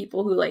targeting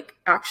people who like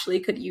actually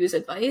could use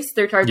advice.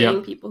 They're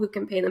targeting people who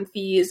can pay them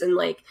fees and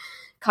like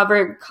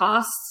cover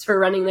costs for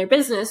running their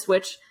business,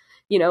 which,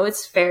 you know,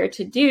 it's fair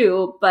to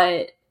do,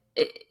 but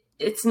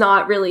it's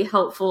not really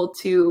helpful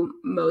to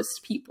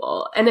most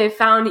people. And I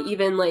found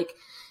even like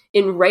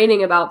in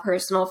writing about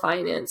personal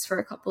finance for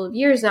a couple of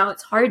years now,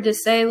 it's hard to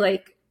say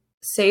like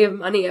save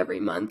money every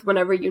month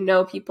whenever you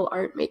know people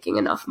aren't making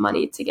enough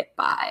money to get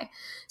by.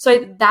 So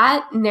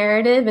that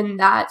narrative and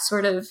that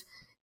sort of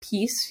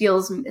piece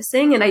feels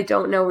missing, and I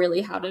don't know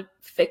really how to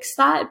fix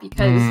that,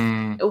 because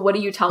what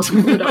do you tell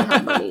people who don't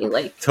have money?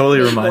 Like, totally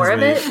reminds more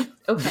me of it?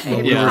 Okay.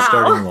 When we were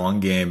starting Long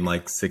Game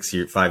like 6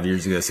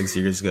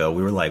 years ago,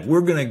 we were like,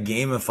 we're going to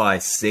gamify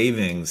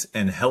savings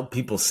and help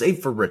people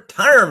save for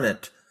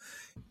retirement.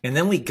 And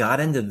then we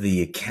got into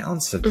the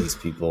accounts of these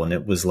people, and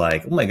it was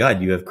like, oh my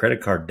God, you have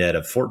credit card debt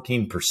of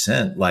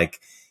 14%. Like,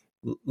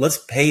 let's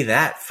pay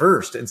that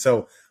first. And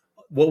so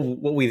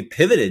what we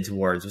pivoted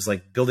towards was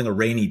like building a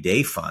rainy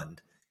day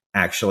fund,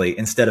 actually,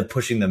 instead of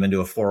pushing them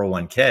into a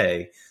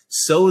 401k,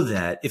 so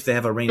that if they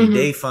have a rainy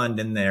day fund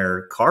and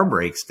their car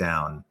breaks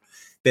down,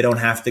 they don't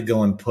have to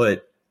go and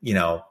put, you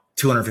know,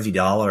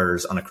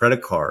 $250 on a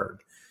credit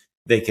card.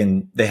 They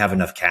have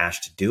enough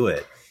cash to do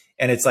it.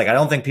 And it's like, I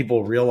don't think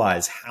people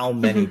realize how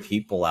many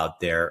people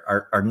out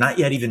there are not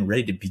yet even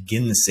ready to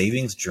begin the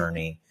savings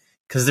journey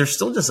because they're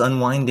still just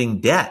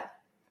unwinding debt.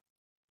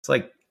 It's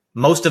like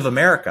most of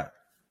America.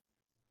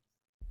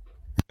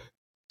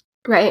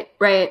 Right.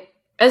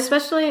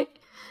 Especially,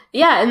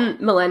 and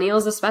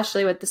millennials,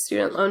 especially with the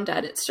student loan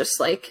debt, it's just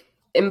like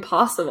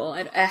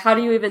impossible. How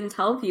do you even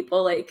tell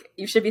people like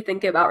you should be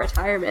thinking about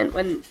retirement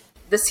when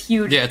this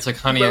huge it's like,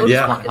 honey, I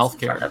just want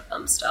healthcare in front of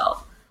them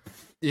still.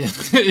 Yeah,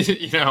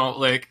 you know,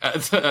 like, and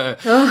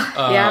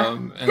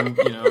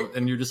you know,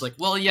 and you're just like,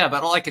 well, yeah,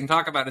 but all I can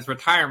talk about is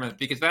retirement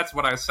because that's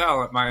what I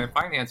sell at my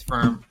finance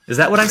firm. Is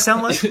that what I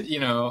sound like?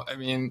 You know, I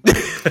mean,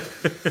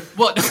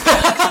 what?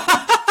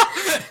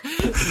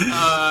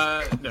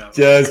 No,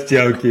 just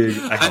joking.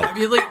 I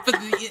mean, like, but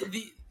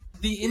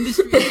the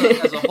industry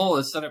as a whole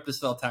is set up to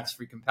sell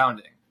tax-free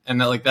compounding,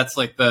 and that's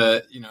like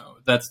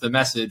that's the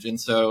message,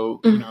 and so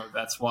you know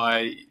that's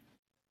why,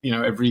 you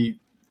know,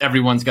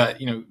 everyone's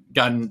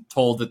gotten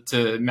told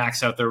to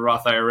max out their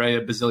Roth IRA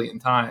a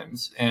bazillion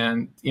times,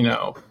 and you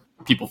know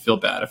people feel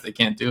bad if they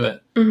can't do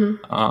it,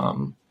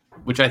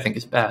 which I think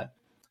is bad.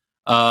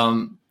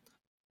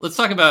 Let's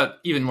talk about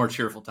even more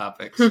cheerful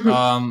topics.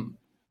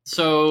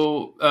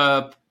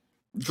 So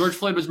George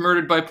Floyd was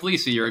murdered by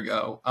police a year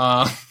ago,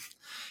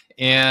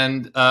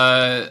 and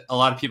a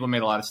lot of people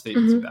made a lot of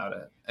statements about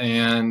it,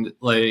 and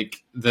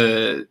like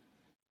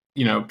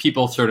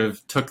people sort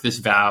of took this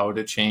vow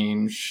to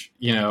change,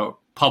 you know,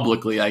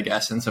 publicly, I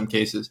guess, in some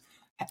cases.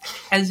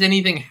 Has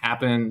anything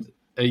happened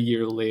a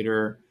year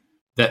later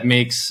that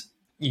makes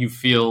you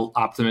feel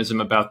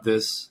optimism about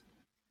this?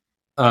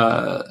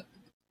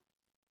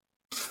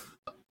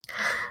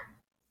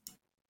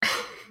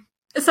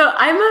 So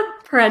I'm a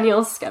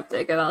perennial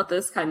skeptic about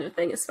this kind of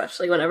thing,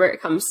 especially whenever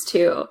it comes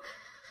to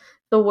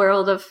the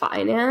world of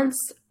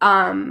finance.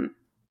 And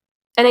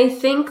I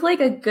think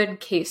like a good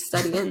case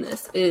study in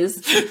this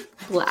is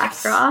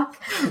BlackRock.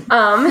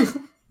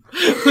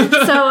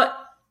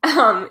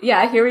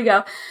 Here we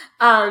go.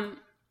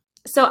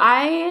 So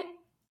I,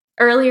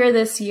 earlier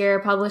this year,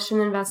 published an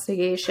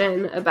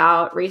investigation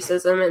about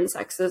racism and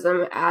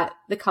sexism at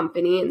the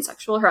company and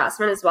sexual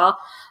harassment as well.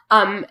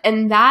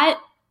 And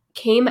that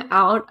came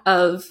out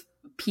of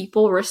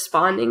people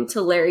responding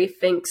to Larry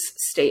Fink's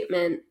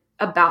statement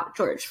about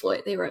George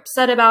Floyd. They were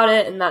upset about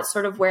it, and that's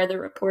sort of where the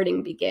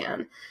reporting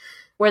began.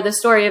 Where the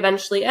story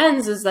eventually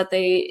ends is that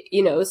they,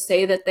 you know,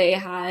 say that they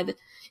had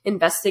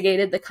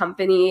investigated the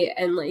company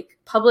and like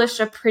published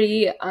a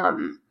pretty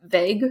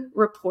vague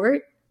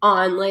report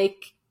on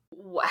like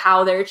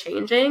how they're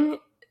changing.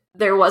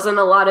 there wasn't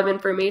a lot of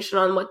information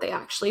on what they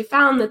actually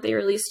found that they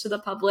released to the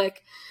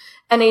public.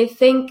 And I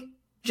think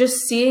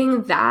just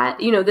seeing that,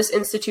 this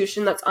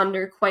institution that's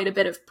under quite a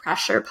bit of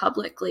pressure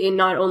publicly,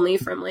 not only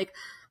from like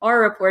our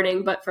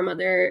reporting, but from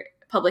other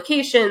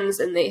publications,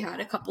 and they had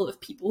a couple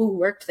of people who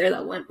worked there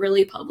that went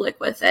really public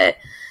with it,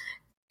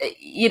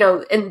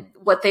 and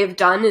what they've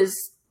done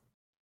is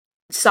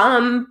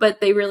but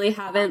they really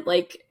haven't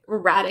like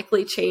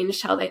radically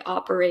changed how they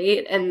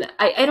operate. And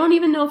I don't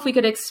even know if we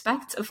could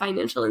expect a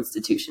financial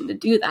institution to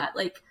do that.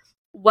 Like,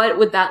 what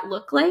would that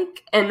look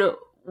like? And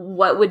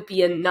what would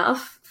be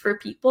enough for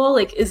people?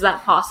 Like, is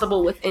that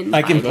possible within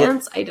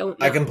finance? I don't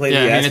know. I can play the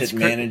asset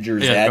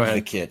manager's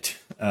advocate.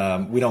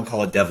 We don't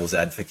call it devil's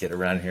advocate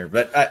around here,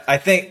 but I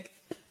think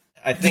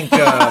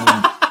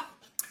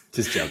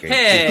just joking.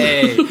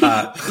 Hey,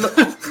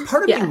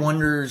 part of me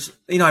wonders,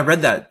 I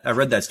read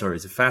that story.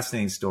 It's a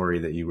fascinating story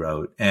that you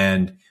wrote.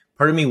 And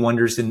part of me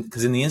wonders,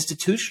 because in the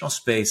institutional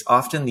space,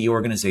 often the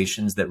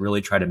organizations that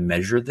really try to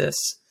measure this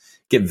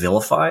get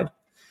vilified.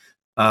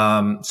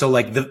 So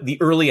like the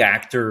early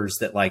actors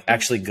that like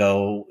actually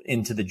go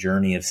into the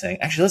journey of saying,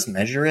 actually, let's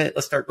measure it.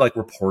 Let's start like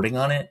reporting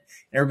on it.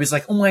 And everybody's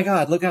like, oh my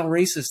God, look how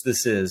racist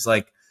this is.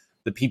 Like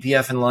the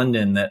PPF in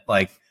London that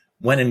like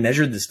went and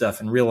measured this stuff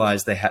and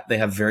realized they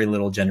have very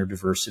little gender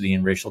diversity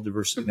and racial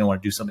diversity. They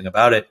want to do something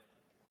about it.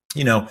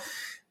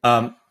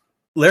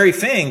 Larry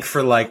Fink,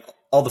 for like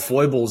all the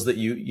foibles that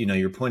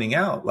you're pointing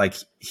out, like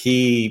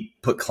he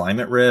put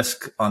climate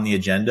risk on the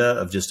agenda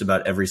of just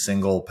about every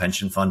single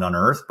pension fund on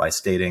earth by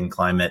stating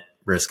climate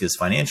risk is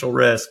financial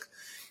risk.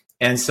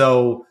 And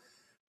so,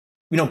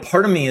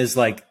 part of me is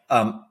like,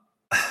 I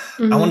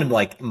wanted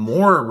like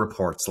more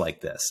reports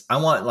like this. I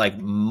want like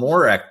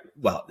more,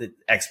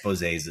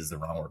 exposés is the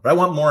wrong word, but I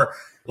want more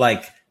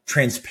like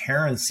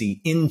transparency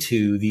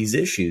into these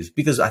issues,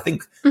 because I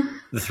think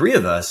the three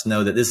of us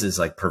know that this is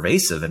like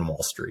pervasive in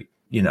Wall Street,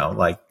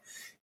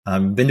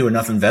 been to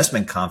enough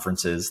investment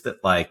conferences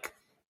that like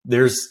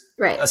there's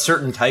a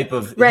certain type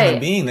of human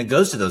being that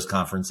goes to those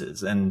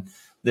conferences, and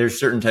there's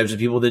certain types of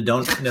people that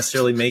don't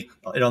necessarily make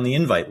it on the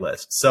invite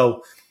list.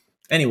 So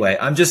anyway,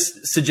 I'm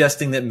just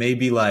suggesting that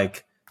maybe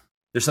like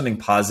there's something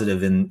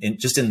positive in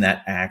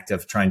that act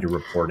of trying to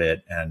report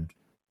it and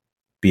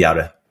be out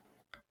of.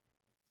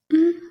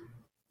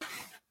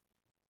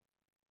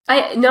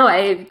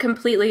 I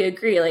completely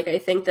agree. Like, I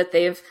think that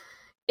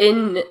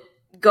in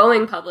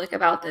going public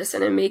about this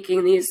and in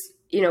making these,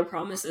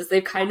 promises,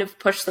 they've kind of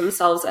pushed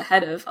themselves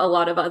ahead of a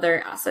lot of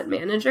other asset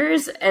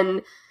managers.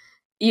 And,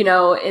 in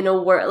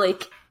a world,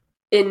 like,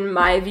 in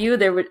my view,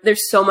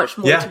 there's so much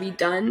more to be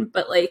done,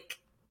 but like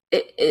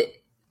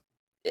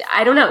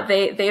I don't know.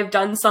 They have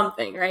done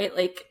something, right?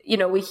 Like,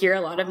 we hear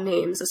a lot of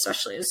names,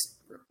 especially as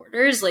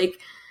reporters, like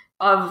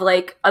of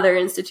like other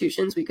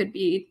institutions we could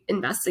be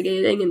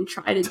investigating and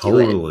try to do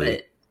it,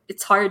 but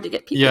it's hard to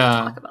get people to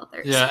talk about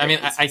their I mean,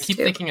 I keep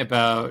thinking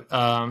about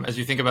as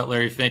you think about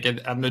Larry Fink, and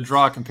I'm going to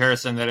draw a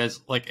comparison that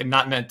is like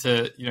not meant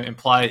to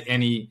imply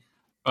any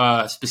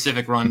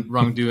specific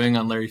wrongdoing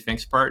on Larry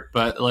Fink's part,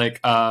 but like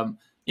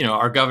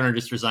our governor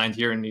just resigned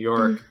here in New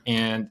York,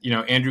 and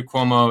Andrew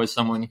Cuomo is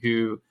someone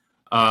who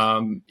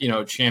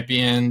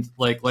championed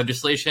like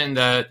legislation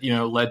that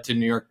led to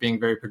New York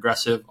being very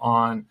progressive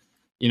on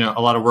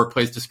a lot of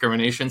workplace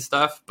discrimination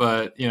stuff,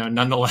 but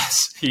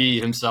nonetheless he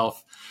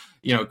himself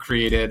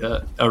created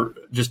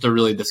just a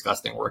really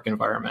disgusting work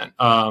environment,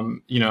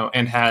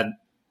 and had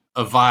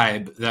a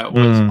vibe that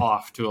was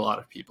off to a lot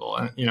of people.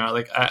 And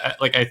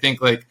I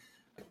think like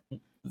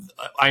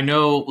I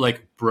know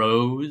like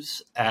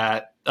bros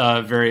at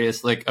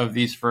various like of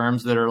these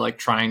firms that are like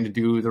trying to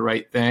do the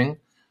right thing,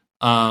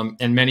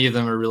 and many of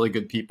them are really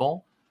good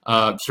people.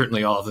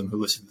 Certainly all of them who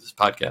listen to this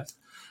podcast.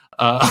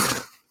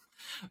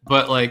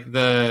 But like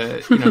there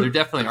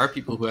definitely are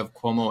people who have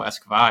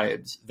Cuomo-esque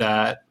vibes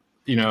that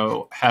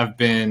have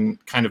been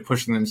kind of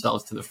pushing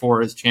themselves to the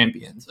fore as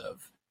champions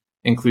of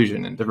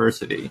inclusion and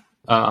diversity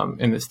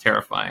in this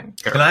terrifying.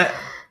 Can I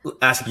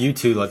ask you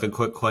two like a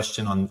quick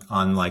question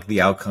on like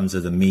the outcomes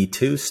of the Me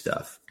Too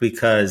stuff?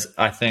 Because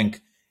I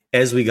think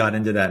as we got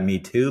into that Me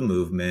Too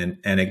movement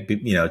and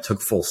it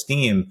took full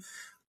steam,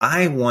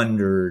 I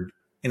wondered,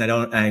 and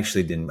I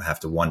actually didn't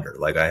have to wonder.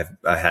 Like I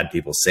had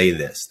people say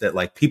this, that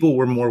like people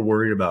were more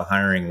worried about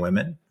hiring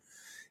women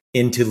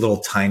into little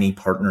tiny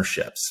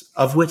partnerships,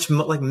 of which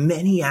like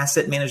many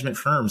asset management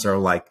firms are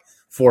like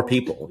 4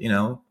 people,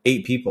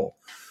 8 people.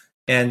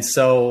 And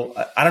so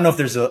I don't know if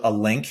there's a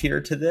link here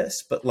to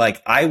this, but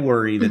like I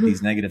worry that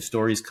these negative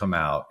stories come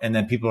out and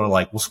then people are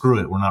like, well, screw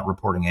it, we're not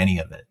reporting any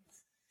of it.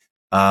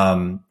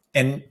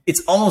 And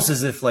it's almost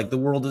as if like the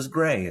world is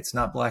gray. It's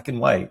not black and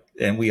white.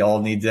 And we all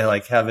need to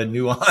like have a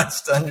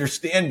nuanced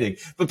understanding,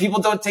 but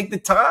people don't take the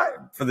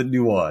time for the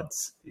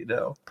nuance,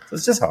 so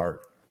it's just hard.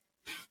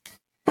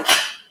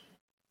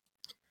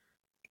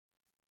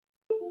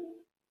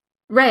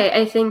 Right.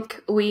 I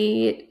think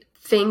we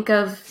think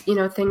of,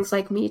 things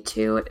like Me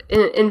Too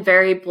in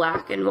very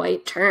black and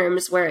white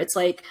terms, where it's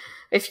like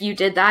if you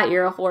did that,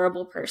 you're a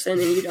horrible person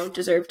and you don't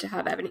deserve to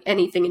have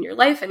anything in your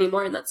life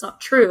anymore. And that's not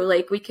true.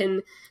 Like, we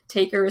can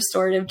take a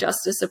restorative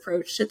justice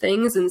approach to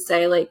things and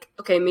say, like,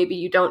 okay, maybe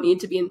you don't need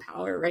to be in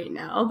power right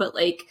now, but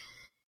like,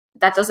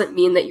 that doesn't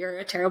mean that you're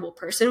a terrible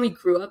person. We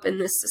grew up in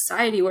this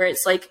society where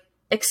it's like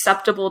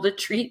acceptable to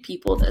treat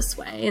people this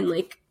way. And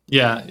like,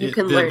 you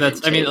can learn.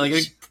 That's, I mean, like,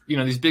 you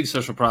know, these big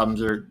social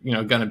problems are, you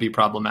know, going to be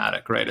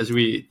problematic, right? As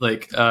we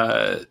like,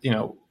 you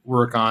know,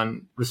 work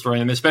on restoring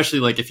them, especially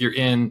like if you're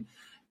in,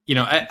 you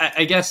know,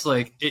 I guess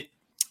like it,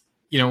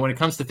 you know, when it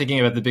comes to thinking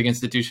about the big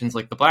institutions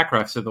like the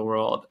BlackRocks of the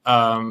world,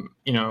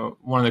 you know,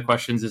 one of the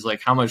questions is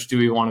like, how much do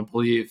we want to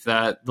believe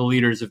that the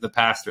leaders of the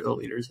past are the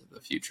leaders of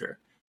the future?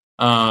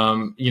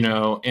 You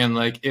know, and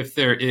like if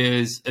there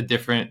is a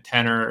different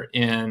tenor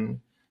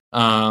in,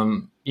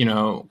 you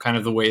know, kind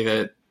of the way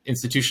that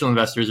institutional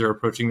investors are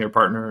approaching their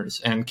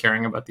partners and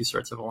caring about these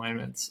sorts of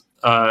alignments,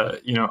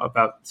 you know,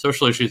 about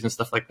social issues and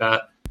stuff like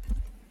that.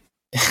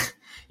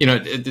 You know,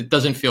 it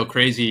doesn't feel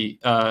crazy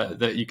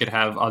that you could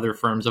have other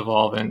firms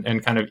evolve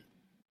and kind of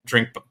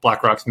drink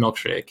BlackRock's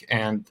milkshake.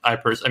 And I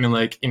mean,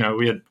 like, you know,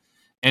 we had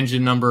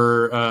engine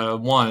number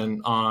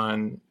 1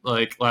 on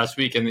like last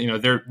week, and you know,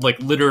 they're like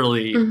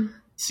literally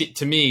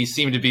to me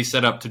seem to be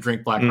set up to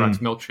drink BlackRock's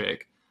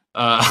milkshake,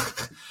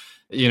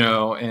 you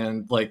know,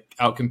 and like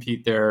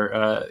outcompete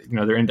their you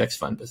know, their index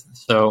fund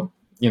business. So,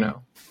 you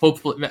know,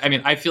 hopefully, I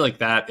mean, I feel like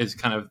that is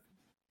kind of,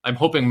 I'm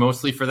hoping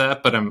mostly for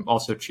that, but I'm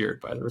also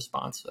cheered by the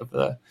response of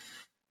the,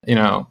 you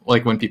know,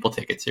 like when people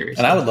take it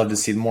seriously. And I would love to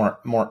see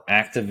more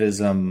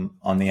activism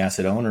on the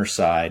asset owner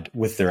side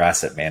with their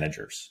asset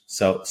managers.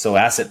 So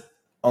asset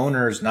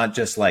owners, not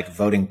just like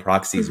voting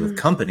proxies with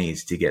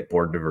companies to get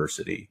board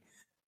diversity,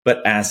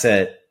 but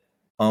asset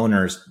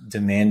owners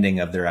demanding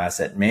of their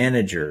asset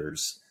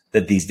managers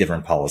that these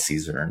different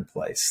policies are in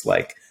place,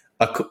 like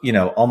you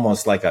know,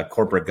 almost like a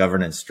corporate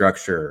governance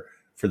structure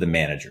for the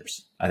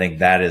managers. I think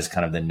that is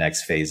kind of the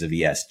next phase of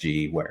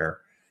ESG,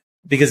 where,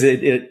 because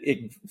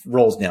it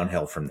rolls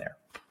downhill from there.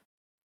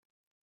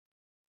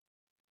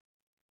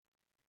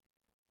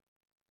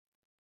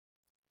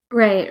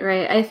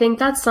 Right. I think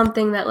that's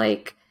something that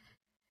like,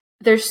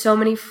 there's so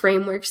many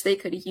frameworks they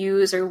could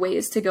use or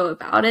ways to go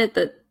about it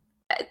that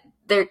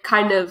they're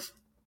kind of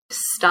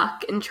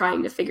stuck in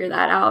trying to figure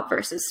that out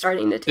versus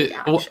starting to take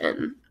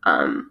action.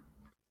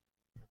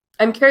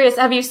 I'm curious,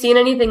 have you seen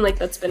anything like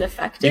that's been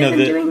effective in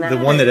doing that? The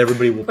one that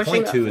everybody will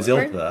point to is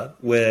forward? ILPA,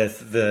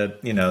 with the,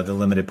 you know, the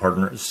Limited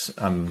Partners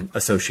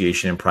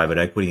Association and private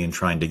equity, and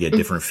trying to get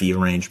different fee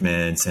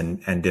arrangements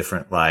and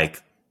different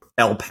like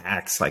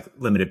LPACs, like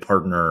limited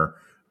partner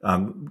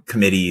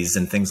committees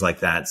and things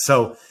like that.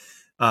 So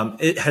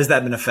has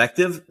that been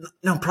effective?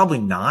 No, probably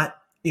not.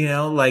 You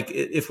know, like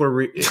if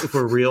we're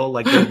real,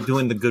 like they're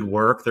doing the good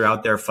work, they're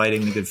out there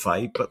fighting the good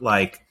fight. But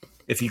like,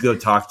 if you go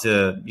talk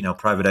to, you know,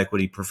 private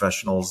equity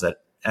professionals at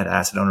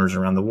asset owners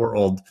around the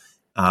world,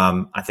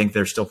 I think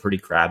they're still pretty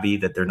crabby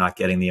that they're not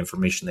getting the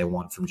information they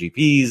want from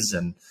GPs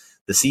and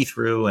the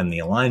see-through and the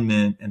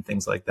alignment and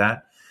things like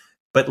that.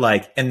 But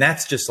like, and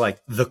that's just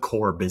like the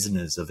core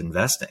business of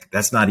investing.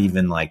 That's not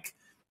even like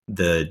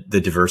the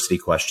diversity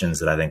questions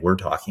that I think we're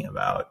talking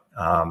about,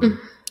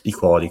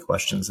 equality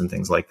questions and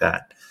things like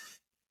that.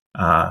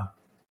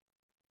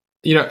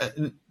 You know,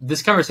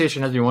 this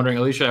conversation has me wondering,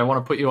 Alicia, I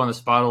want to put you on the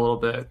spot a little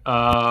bit.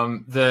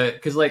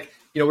 Because like,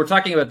 you know, we're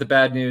talking about the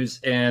bad news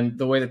and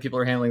the way that people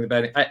are handling the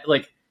bad news.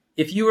 Like,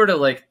 if you were to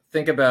like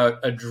think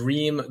about a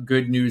dream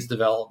good news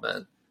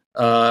development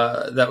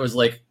that was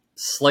like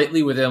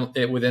slightly within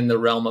the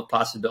realm of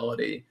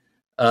possibility,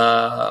 you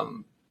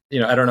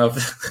know, I don't know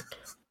if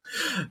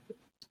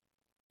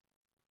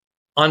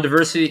on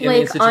diversity in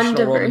the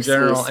institutional world in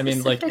general. I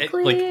mean, like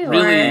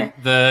really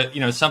the,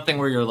 you know, something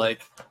where you're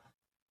like,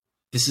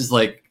 this is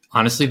like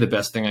honestly the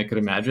best thing I could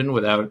imagine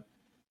without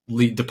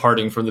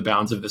departing from the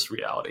bounds of this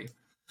reality.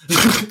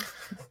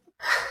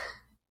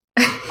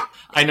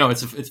 I know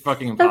it's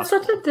fucking impossible.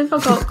 That's such a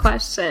difficult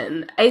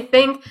question. I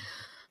think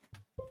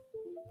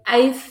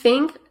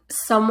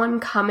someone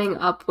coming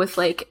up with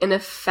like an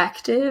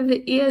effective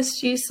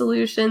ESG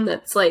solution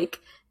that's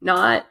like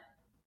not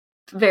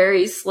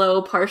very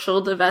slow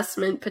partial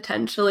divestment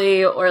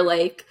potentially, or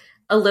like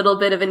a little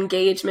bit of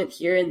engagement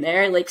here and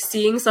there, like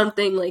seeing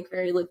something like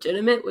very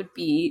legitimate would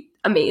be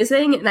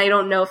amazing. And I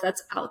don't know if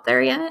that's out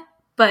there yet,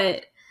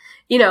 but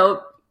you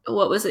know,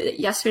 what was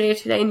it, yesterday or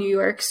today, New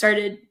York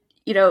started,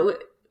 you know,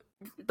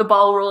 the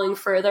ball rolling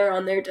further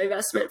on their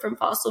divestment from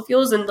fossil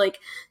fuels, and like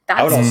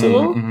that's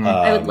cool.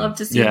 I would love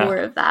to see more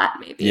of that,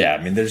 maybe. Yeah,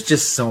 I mean, there's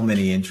just so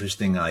many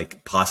interesting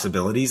like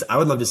possibilities. I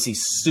would love to see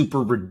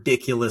super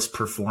ridiculous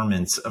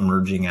performance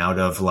emerging out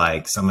of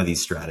like some of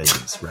these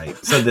strategies, right?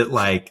 So that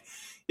like,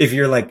 if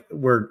you're like,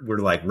 we're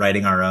like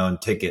writing our own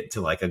ticket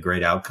to like a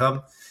great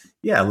outcome.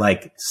 Yeah,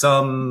 like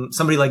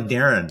somebody like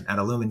Darren at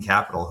Illumin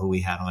Capital, who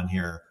we had on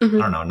here, I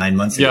don't know, 9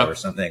 months ago or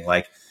something,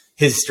 like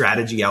his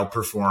strategy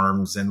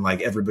outperforms and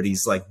like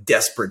everybody's like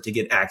desperate to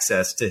get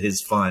access to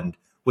his fund,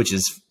 which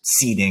is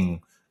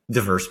seeding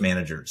diverse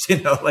managers,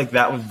 you know, like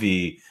that would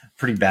be a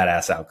pretty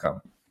badass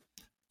outcome.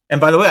 And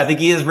by the way, I think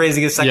he is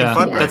raising his second Yeah,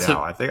 fund right that's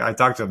now. I think I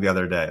talked to him the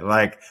other day.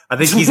 Like, I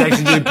think he's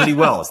actually doing pretty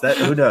well. So that,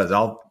 who knows?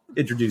 I'll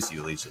introduce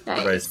you, Alicia.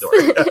 Nice. Right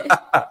story.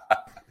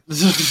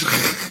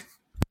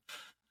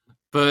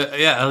 But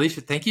yeah, Alicia,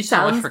 thank you so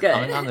much Sounds for good.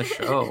 coming on the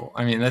show.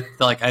 I mean, that's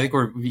like, I think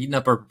we're eating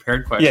up our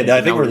prepared questions. Yeah, no,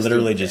 I think Now we're just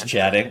literally doing just it.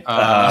 chatting.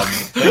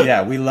 But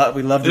yeah, we love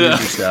to read your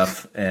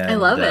stuff. And, I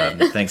love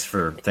it. Thanks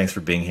for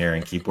being here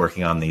and keep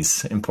working on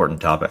these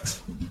important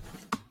topics.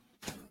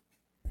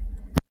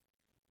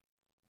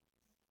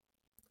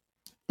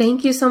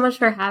 Thank you so much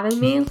for having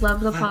me. Love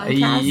the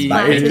podcast.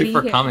 Glad Thank to you be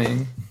for here.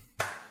 coming.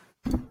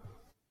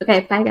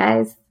 Okay, bye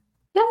guys.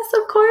 Yes,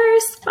 of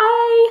course.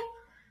 Bye.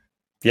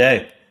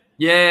 Yay.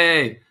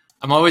 Yay!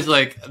 I'm always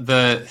like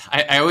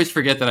I always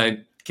forget that I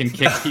can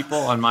kick people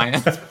on my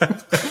end.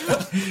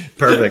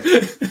 Perfect.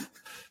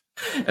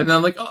 And then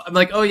I'm like,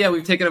 oh yeah,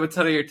 we've taken up a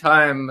ton of your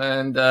time,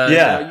 and Yeah, you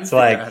know, you it's figure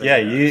like, out yeah,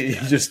 how to do you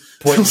it. just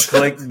point and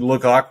click,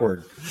 look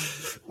awkward.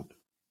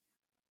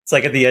 It's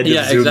like at the end of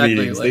Yeah, Zoom exactly,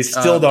 meetings, they like,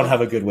 still don't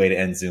have a good way to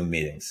end Zoom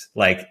meetings.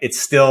 Like, it's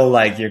still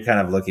like you're kind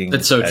of looking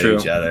That's so at true.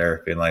 each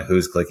other, being like,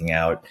 who's clicking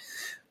out?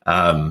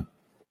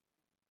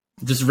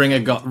 Just ring a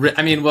gong.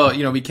 I mean, well,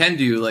 you know, we can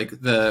do like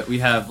we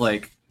have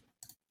like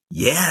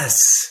Yes.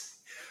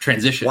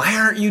 transition. Why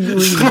aren't you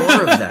doing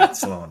more of that,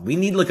 Sloan? We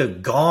need like a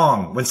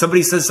gong. When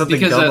somebody says something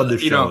Because, dumb on the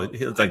you show, know-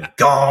 it's like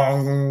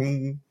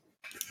gong.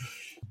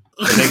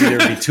 Or maybe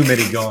there'd be too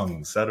many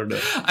gongs. I don't know.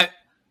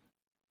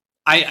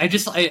 I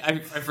just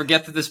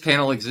forget that this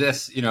panel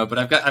exists, you know, but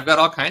I've got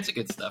all kinds of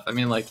good stuff. I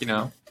mean, like, you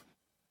know,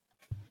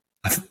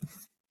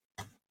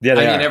 Yeah,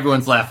 they I mean, are.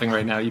 everyone's laughing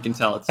right now. You can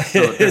tell it's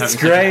they're having It's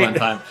such great. a fun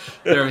time.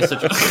 They're having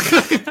such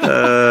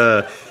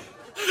a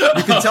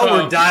You can tell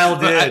we're dialed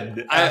But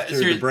in I- after the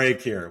seriously-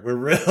 break here. We're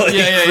really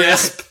Yeah.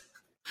 crisp.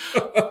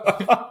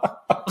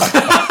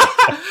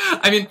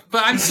 I mean,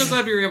 but I'm so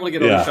glad we were able to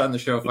get Yeah. Alicia on the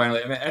show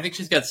finally. I mean, I think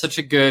she's got such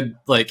a good,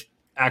 like,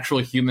 actual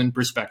human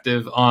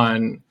perspective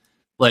on,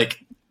 like,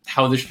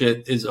 how the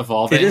shit is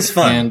evolving. It is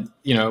fun. And,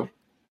 you know,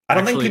 I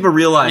don't think actually- people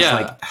realize yeah,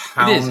 like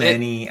how it is.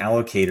 many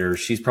allocators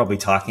she's probably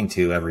talking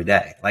to every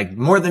day, like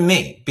more than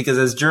me, because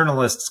as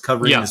journalists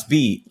covering Yeah. this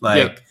beat,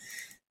 like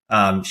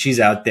she's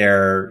out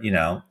there, you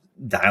know,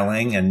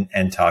 dialing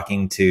and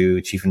talking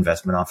to chief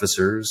investment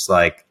officers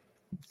like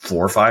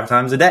 4 or 5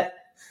 times a day.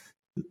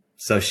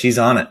 So she's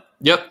on it.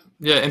 Yep.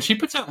 Yeah. And she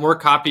puts out more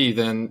copy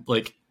than,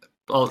 like,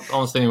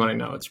 almost anyone I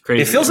know. It's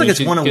crazy. It feels like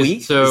it's one a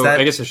week. So Is that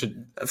I guess I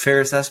should. a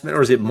fair assessment,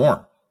 or is it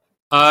more?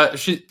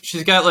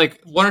 She's got like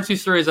 1 or 2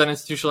 stories on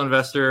Institutional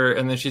Investor,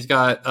 and then she's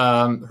got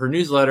her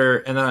newsletter,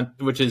 and then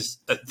which is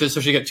so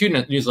she got 2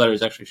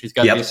 newsletters actually. She's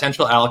got Yep. the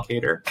Essential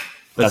Allocator,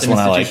 That's an one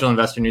I like. institutional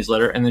investor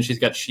newsletter, and then she's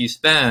got She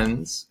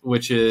Spends,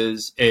 which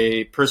is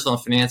a personal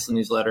finance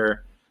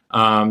newsletter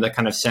that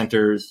kind of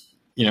centers,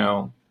 you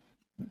know,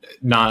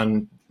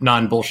 non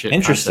bullshit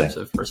Interesting. concepts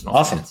of personal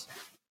Awesome.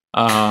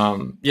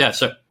 finance. Yeah,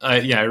 so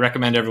I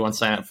recommend everyone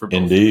sign up for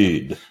both.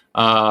 Indeed.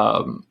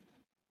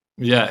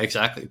 Yeah,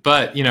 exactly.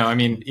 But, you know, I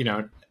mean, you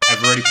know,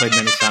 I've already played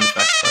many sound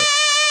effects,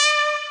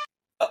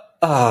 but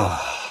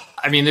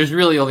I mean, there's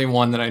really only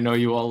one that I know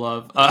you all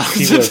love.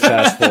 People are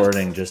fast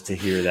forwarding just to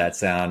hear that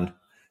sound.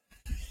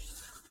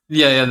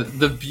 Yeah,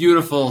 the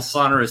beautiful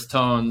sonorous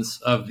tones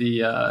of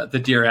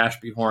the Dear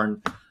Ashby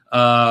horn.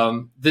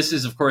 This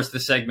is, of course, the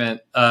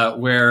segment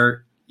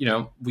where, you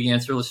know, we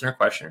answer listener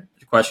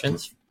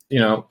questions. You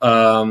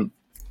know,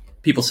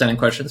 people send in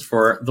questions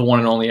for the one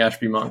and only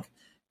Ashby Monk.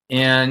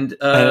 And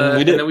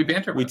And then we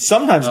banter. We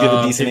sometimes give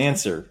a decent it-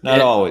 answer, not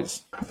it-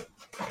 always.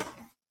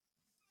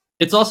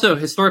 It's also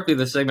historically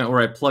the segment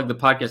where I plug the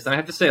podcast. And I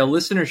have to say, a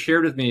listener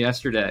shared with me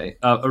yesterday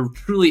a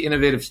truly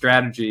innovative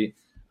strategy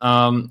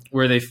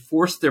where they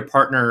forced their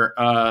partner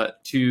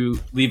to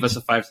leave us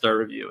a 5-star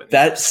review.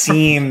 That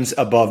seems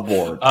above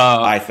board,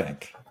 I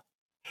think.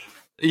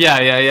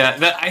 Yeah.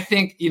 I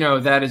think, you know,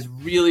 that is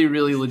really,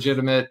 really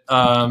legitimate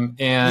and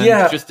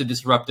Yeah. just a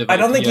disruptive I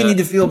don't think you idea.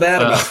 need to feel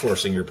bad Uh, about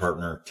forcing your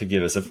partner. To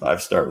give us a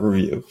 5-star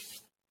review.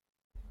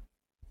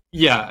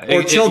 Yeah,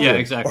 Or children. Yeah,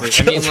 exactly. Or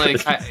I mean,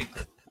 like,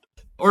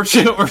 or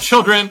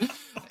children,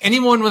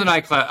 anyone with an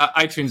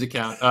iTunes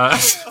account.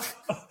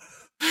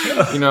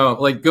 You know,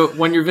 like go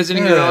when you're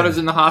visiting your relatives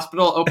in the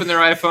hospital, open their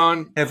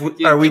iPhone.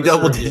 Are we give us a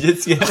double review.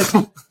 digits yet?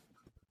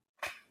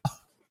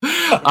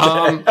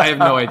 I have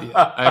no idea.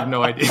 I have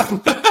no idea.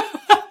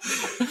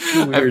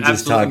 We were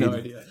just talking. No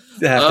idea.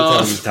 Half the time we're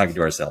just talking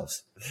to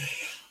ourselves.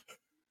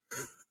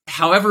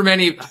 However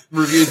many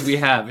reviews we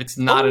have, it's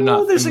not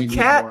enough. Oh, there's and a we need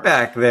cat more.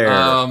 back there.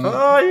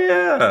 Oh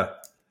yeah.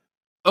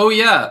 Oh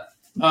yeah.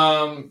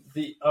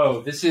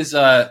 This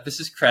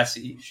is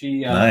Cressy.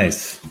 She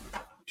Nice.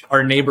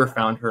 our neighbor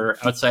found her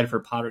outside of her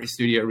pottery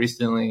studio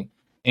recently,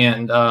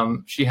 and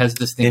she has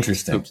this thing.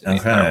 Interesting.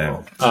 Okay.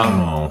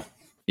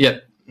 Yeah,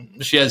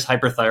 she has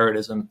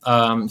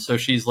hyperthyroidism. So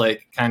she's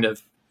like kind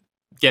of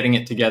getting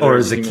it together. Or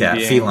as as a human cat,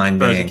 being, feline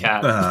or being. as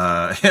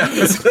a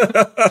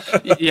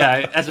cat. Yeah.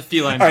 Yeah, as a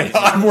feline. All right,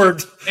 being.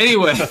 onward.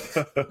 Anyway,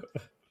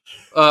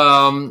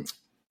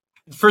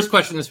 first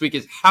question this week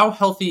is, how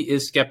healthy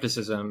is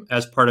skepticism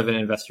as part of an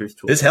investor's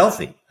tool? It's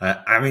healthy.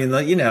 I mean,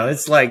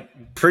 it's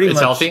like pretty much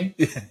healthy.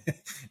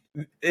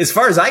 As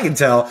far as I can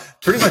tell,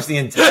 pretty much the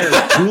entire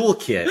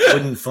toolkit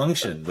wouldn't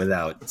function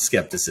without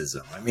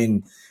skepticism. I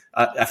mean,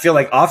 I feel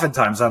like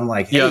oftentimes I'm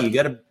like, hey, you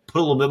got to put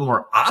a little bit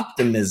more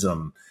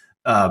optimism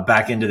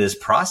back into this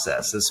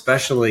process,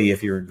 especially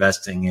if you're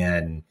investing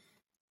in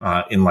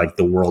like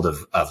the world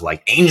of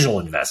like angel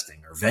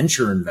investing or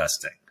venture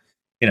investing.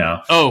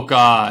 Oh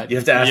God, you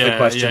have to ask the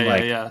question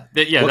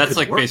that's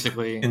like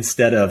basically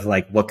instead of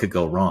like what could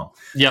go wrong.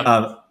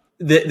 Yeah.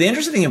 The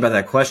interesting thing about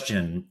that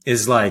question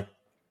is like,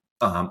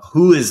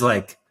 who is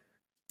like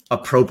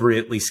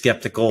appropriately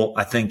skeptical?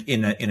 I think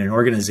in an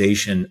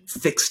organization,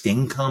 fixed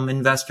income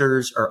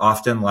investors are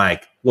often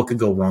like, what could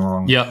go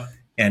wrong? Yeah.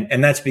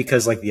 And that's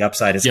because like the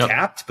upside is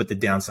capped, but the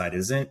downside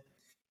isn't.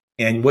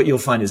 And what you'll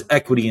find is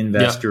equity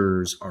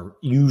investors are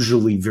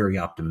usually very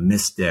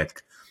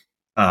optimistic.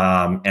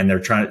 And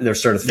they're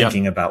sort of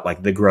thinking about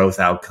like the growth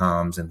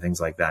outcomes and things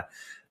like that.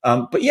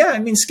 But yeah, I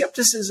mean,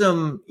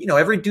 skepticism,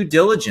 every due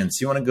diligence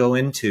you want to go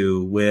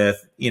into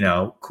with,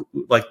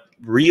 like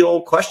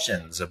real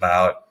questions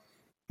about,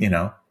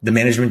 the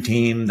management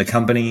team, the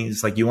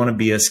companies, like you want to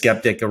be a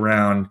skeptic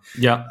around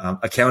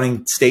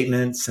accounting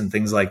statements and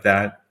things like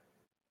that,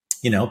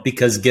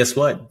 because guess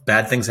what?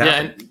 Bad things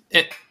happen.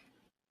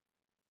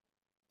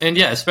 And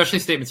especially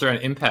statements around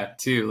impact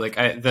too. Like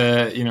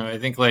I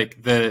think like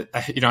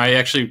I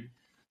actually,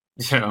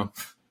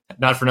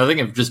 not for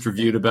nothing, I've just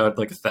reviewed about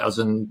like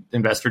 1,000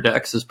 investor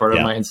decks as part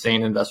of my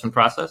insane investment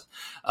process.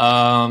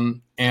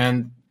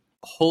 And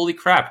holy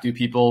crap, do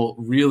people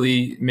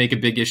really make a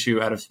big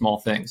issue out of small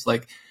things?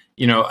 Like,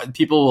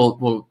 people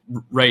will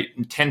write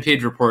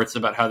 10-page reports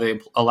about how they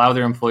allow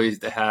their employees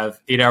to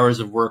have 8 hours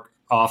of work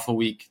off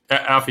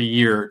a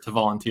year to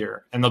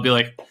volunteer. And they'll be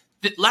like,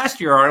 last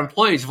year our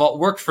employees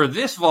worked for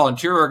this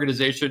volunteer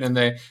organization and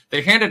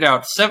they handed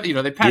out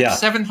they packed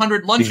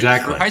 700 lunches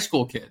for high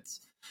school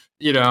kids.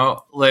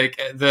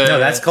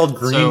 That's called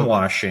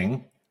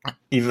greenwashing,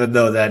 even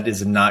though that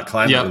is not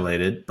climate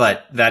related.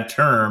 But that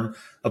term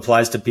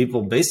applies to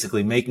people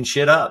basically making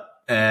shit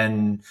up,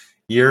 and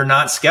you're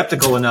not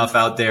skeptical enough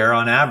out there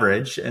on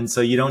average, and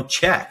so you don't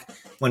check.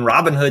 When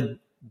Robinhood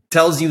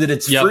tells you that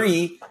it's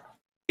free,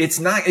 it's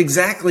not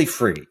exactly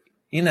free.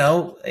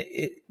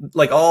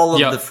 Like all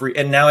of the free,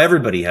 and now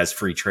everybody has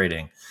free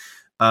trading.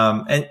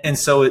 And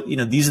so,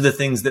 these are the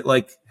things that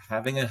like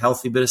having a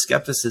healthy bit of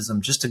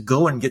skepticism just to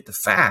go and get the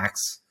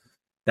facts.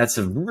 That's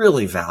a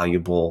really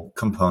valuable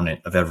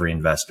component of every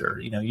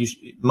investor.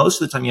 Most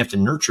of the time you have to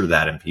nurture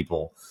that in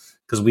people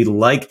because we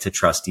like to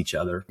trust each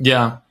other.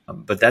 Yeah.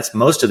 But that's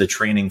most of the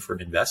training for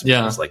an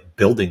investment is like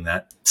building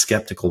that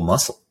skeptical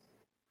muscle.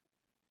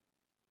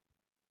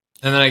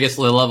 And then I guess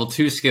the level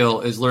 2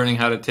 skill is learning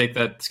how to take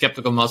that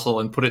skeptical muscle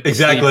and put it to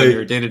sleep in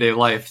your day-to-day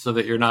life so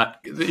that you're not,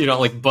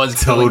 like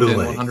buzz killing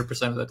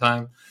 100% of the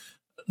time.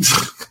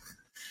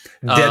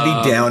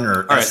 Debbie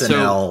Downer,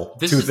 SNL,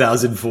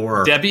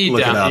 2004. Debbie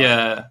Downer,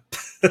 yeah.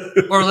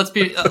 Or let's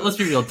be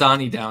real,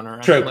 Donnie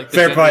Downer. True. Like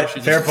fair point.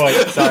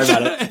 Sorry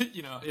about it.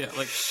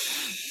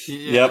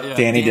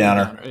 Danny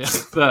Downer.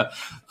 But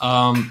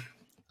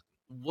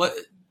what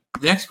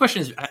the next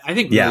question is, I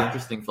think, really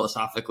interesting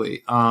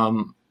philosophically.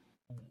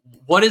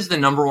 What is the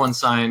number one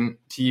sign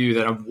to you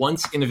that a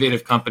once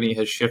innovative company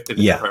has shifted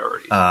its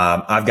priority?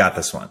 I've got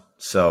this one.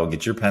 So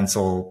get your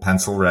pencil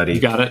ready.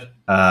 You got it.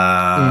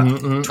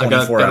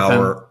 24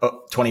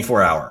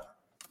 hour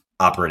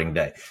operating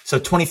day. So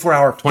 24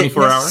 hour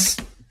 24 hours,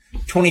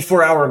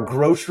 24 hour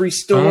grocery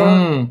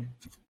store.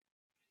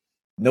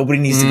 Nobody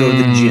needs to go to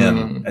the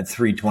gym at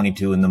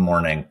 3:22 in the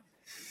morning.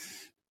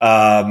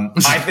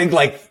 I think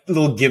like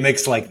little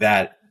gimmicks like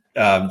that.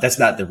 That's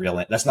not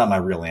my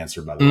real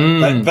answer, by the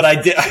way. But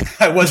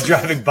I was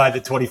driving by the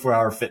 24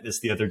 hour fitness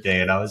the other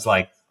day and I was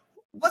like,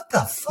 what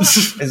the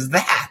fuck is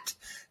that?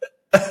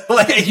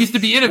 Like, it used to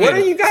be innovative. What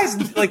are you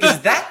guys like?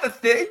 Is that the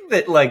thing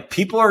that like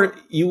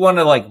you want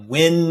to like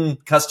win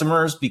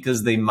customers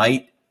because they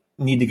might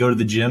need to go to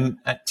the gym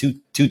at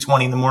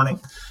 2:20 in the morning?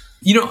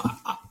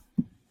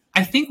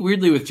 I think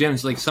weirdly with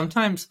gyms, like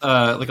sometimes,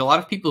 like a lot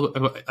of people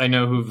who I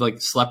know who've like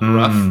slept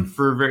rough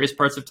for various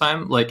parts of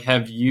time, like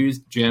have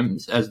used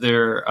gyms as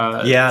their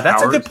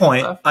that's a good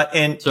point.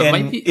 And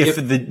if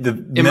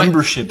the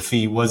membership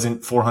fee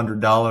wasn't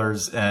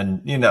 $400,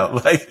 and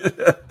like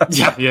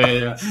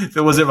if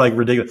it wasn't like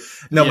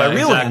ridiculous. No, my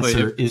real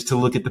answer is to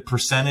look at the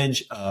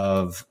percentage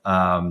of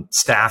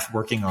staff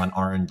working on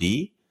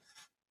R&D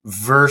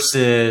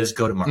versus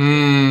go to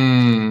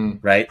market,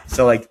 right?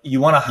 So like you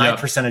want a high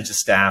percentage of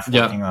staff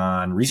working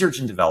on research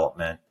and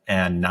development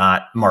and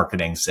not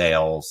marketing,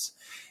 sales.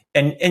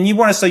 And you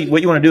want to say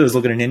what you want to do is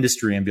look at an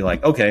industry and be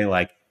like, okay,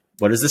 like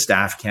what is the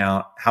staff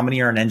count? How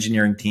many are in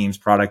engineering teams,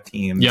 product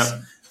teams,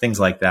 things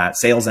like that?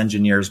 Sales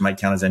engineers might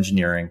count as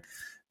engineering,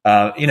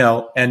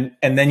 and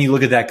then you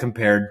look at that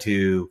compared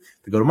to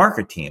the go to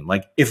market team.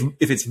 Like if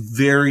it's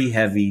very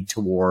heavy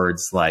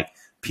towards like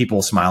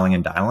people smiling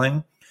and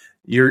dialing,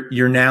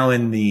 you're now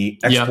in the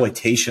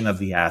exploitation of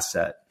the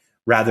asset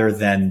rather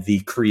than the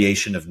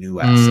creation of new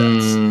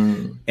assets.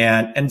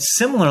 And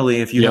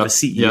similarly, if you have a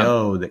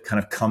CEO that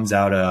kind of comes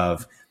out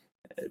of,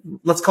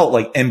 let's call it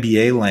like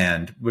MBA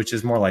land, which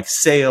is more like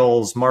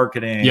sales,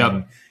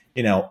 marketing,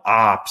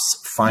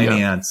 ops,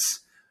 finance,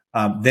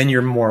 then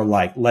you're more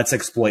like, let's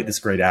exploit this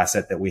great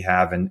asset that we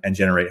have and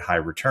generate high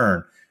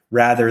return,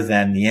 rather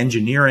than the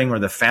engineering or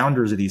the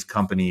founders of these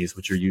companies,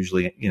 which are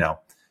usually,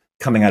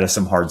 coming out of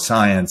some hard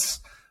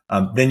science.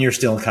 Then you're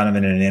still kind of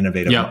in an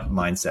innovative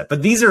mindset.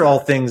 But these are all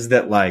things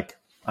that, like,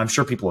 I'm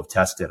sure people have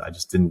tested. I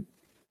didn't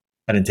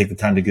take the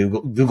time to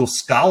Google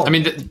Scholar. I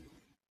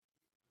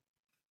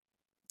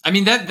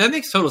mean that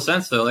makes total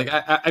sense though. Like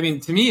I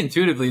mean, to me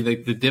intuitively,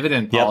 the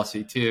dividend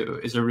policy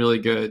too is a really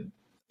good.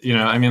 There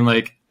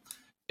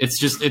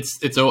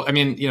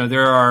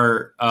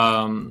are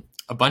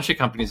a bunch of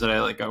companies that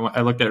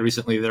I looked at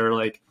recently that are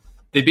like,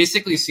 they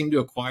basically seem to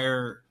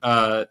acquire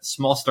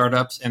small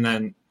startups and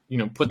then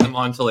put them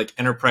onto like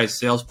enterprise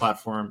sales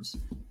platforms,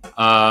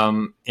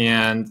 and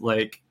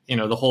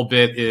the whole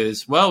bit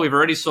is, well, we've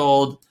already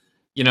sold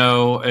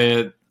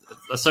a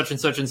such and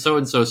such and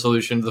so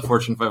solution to the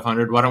Fortune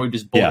 500. Why don't we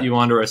just bolt you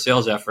onto our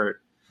sales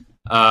effort?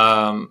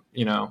 But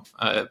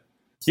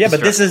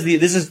this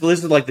is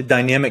like the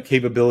dynamic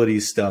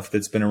capabilities stuff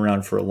that's been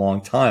around for a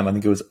long time. I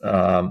think it was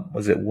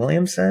it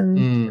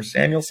Williamson or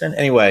Samuelson?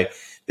 Anyway,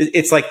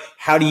 it's like,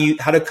 how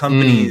do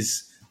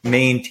companies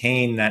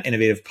maintain that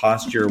innovative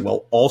posture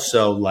while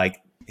also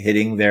like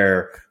hitting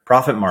their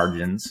profit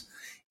margins?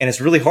 And it's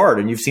really hard.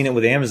 And you've seen it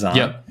with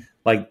Amazon.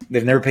 Like,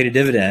 they've never paid a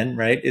dividend,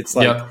 right? It's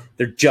like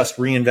they're just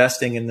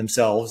reinvesting in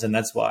themselves. And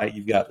that's why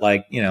you've got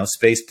like,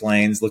 space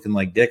planes looking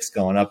like dicks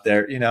going up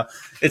there.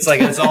 It's like,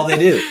 that's all they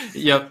do.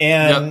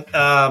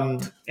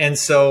 And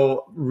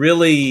so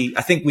really,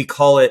 I think we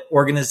call it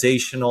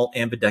organizational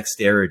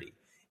ambidexterity.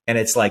 And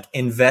it's like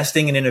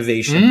investing in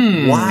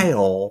innovation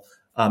while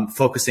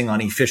focusing on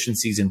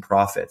efficiencies and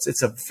profits.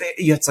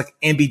 It's like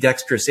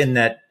ambidextrous in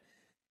that.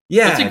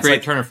 Yeah, it's a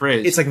great turn of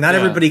phrase. It's like not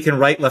everybody can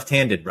write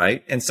left-handed,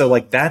 right? And so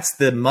like that's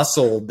the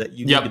muscle that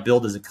you need to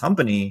build as a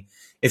company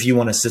if you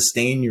want to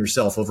sustain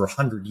yourself over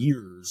 100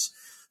 years.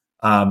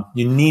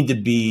 You need to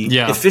be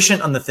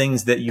efficient on the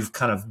things that you've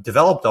kind of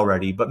developed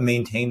already, but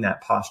maintain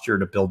that posture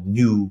to build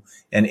new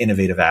and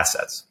innovative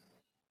assets.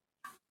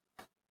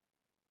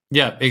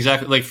 Yeah,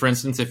 exactly. Like, for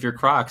instance, if you're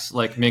Crocs,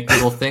 like, make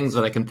little things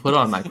that I can put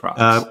on my Crocs.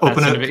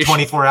 Open a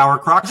 24-hour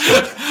Crocs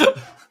store.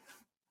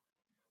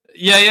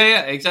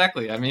 Yeah,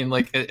 exactly. I mean,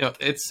 like,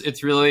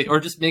 it's really,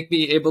 or just make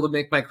me able to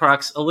make my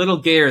Crocs a little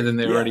gayer than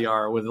they already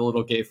are with a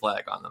little gay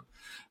flag on them.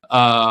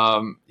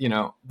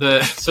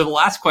 So the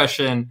last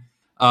question,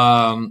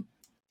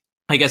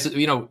 I guess,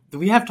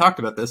 we have talked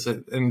about this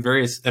at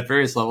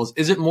various levels.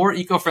 Is it more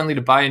eco-friendly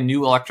to buy a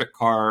new electric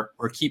car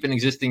or keep an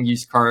existing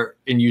used car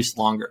in use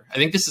longer? I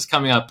think this is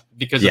coming up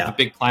because of the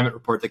big climate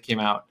report that came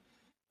out.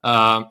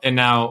 And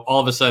now all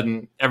of a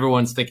sudden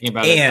everyone's thinking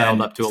about it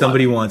dialed up to 11.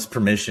 Somebody wants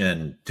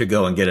permission to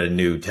go and get a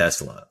new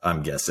Tesla,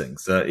 I'm guessing.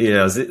 So,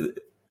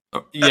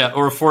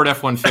 or a Ford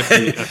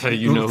F-150.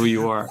 You know who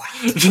you are.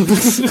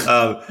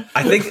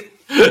 I think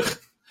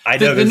I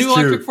know the new true.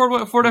 electric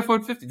Ford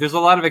F-150. There's a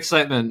lot of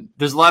excitement.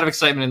 There's a lot of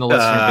excitement in the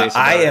listener base.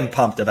 I am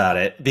pumped about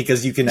it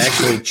because you can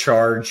actually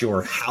charge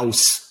your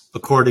house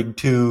according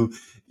to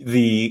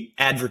the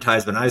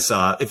advertisement I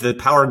saw. If the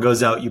power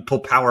goes out, you pull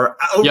power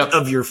out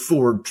of your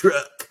Ford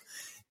truck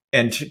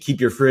and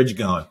keep your fridge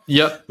going.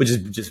 Which is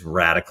just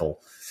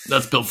radical.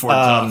 That's Bill Ford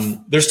stuff.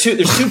 There's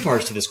two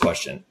parts to this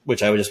question,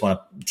 which I would just want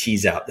to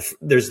tease out.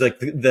 There's like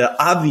the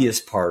obvious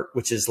part,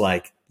 which is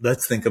like,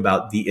 let's think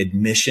about the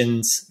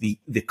emissions,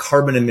 the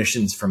carbon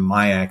emissions from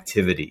my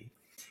activity.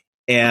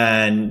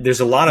 And there's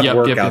a lot of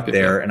work out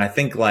there. And I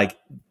think like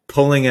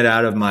pulling it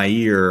out of my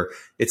ear,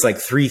 it's like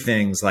three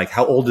things, like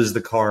how old is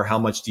the car? How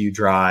much do you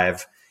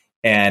drive?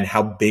 And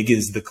how big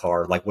is the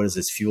car? Like, what is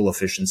this fuel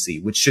efficiency,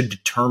 which should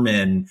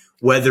determine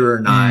whether or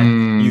not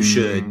you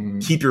should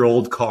keep your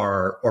old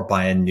car or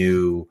buy a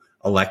new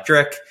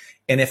electric.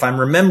 And if I'm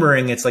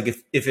remembering, it's like,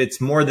 if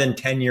it's more than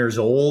 10 years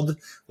old,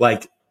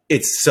 like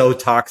it's so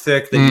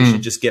toxic that you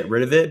should just get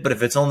rid of it. But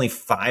if it's only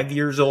 5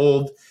 years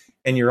old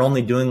and you're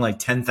only doing like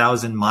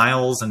 10,000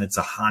 miles and it's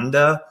a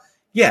Honda,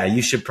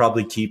 you should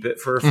probably keep it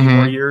for a few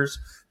more years.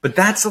 But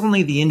that's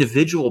only the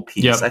individual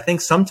piece. I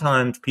think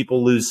sometimes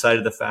people lose sight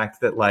of the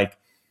fact that like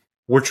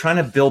we're trying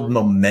to build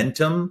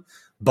momentum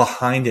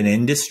behind an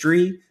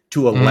industry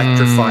to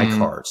electrify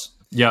cars.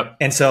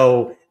 And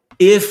so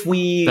if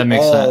we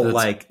all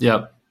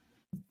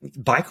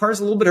buy cars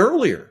a little bit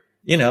earlier,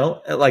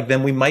 like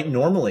then we might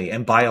normally,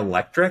 and buy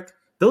electric,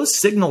 those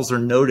signals are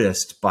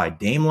noticed by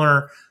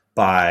Daimler,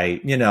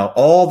 by,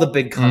 all the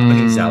big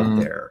companies out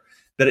there.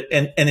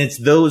 And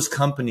it's those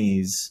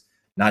companies,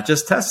 not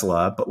just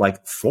Tesla, but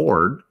like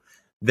Ford,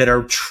 that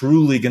are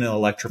truly going to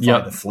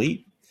electrify the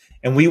fleet.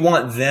 And we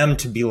want them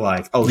to be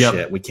like, oh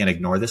shit, we can't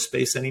ignore this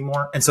space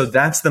anymore. And so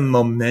that's the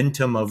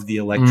momentum of the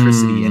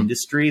electricity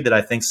industry that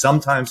I think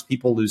sometimes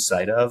people lose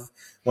sight of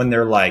when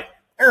they're like,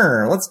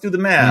 let's do the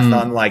math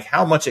on like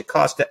how much it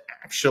costs to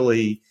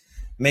actually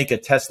make a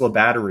Tesla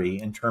battery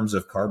in terms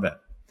of carbon.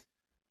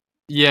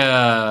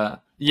 Yeah,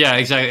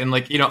 exactly. And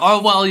like, you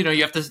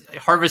have to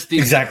harvest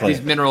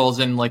these minerals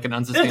in like an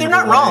unsustainable They're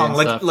not way wrong. and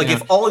Like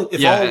stuff, if all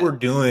we're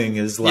doing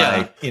is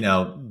like,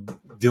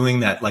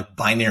 doing that like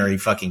binary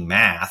fucking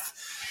math,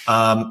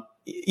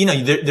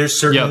 there's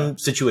certain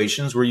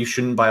situations where you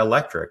shouldn't buy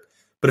electric.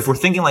 But if we're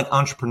thinking like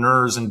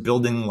entrepreneurs and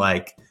building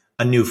like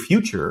a new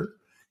future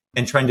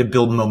and trying to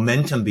build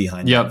momentum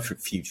behind that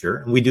future,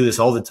 and we do this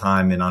all the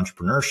time in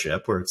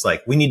entrepreneurship, where it's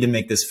like, we need to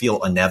make this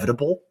feel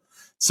inevitable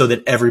so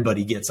that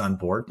everybody gets on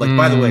board. Like,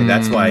 by the way,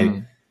 that's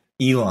why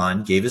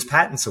Elon gave his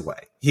patents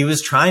away. He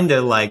was trying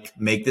to like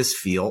make this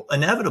feel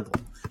inevitable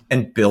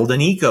and build an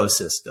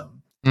ecosystem.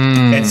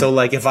 And so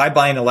like, if I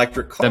buy an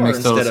electric car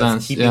instead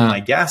of keeping my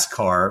gas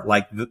car,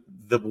 like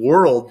the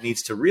world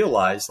needs to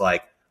realize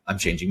like, I'm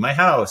changing my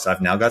house.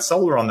 I've now got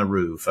solar on the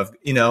roof.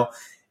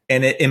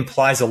 And it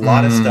implies a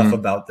lot of stuff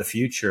about the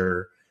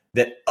future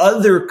that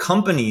other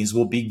companies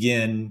will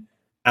begin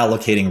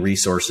allocating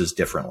resources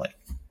differently.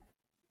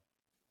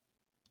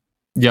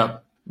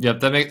 Yep.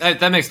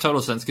 That makes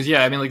total sense. Because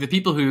I mean, like the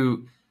people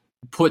who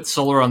put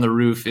solar on the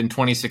roof in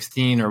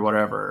 2016 or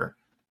whatever,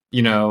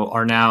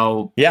 are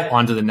now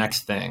on to the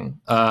next thing.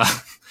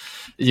 I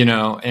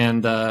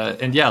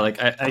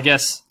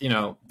guess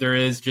there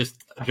is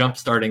just jump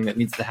starting that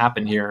needs to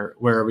happen here,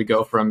 where we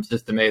go from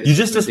system A to you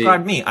just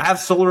described me. I have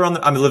solar on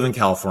I live in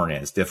California.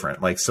 It's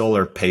different. Like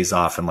solar pays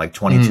off in like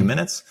 22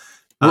 minutes.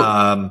 You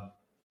are?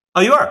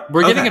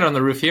 We're getting it on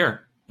the roof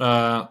here.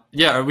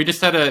 We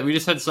just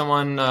had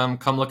someone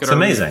come look at our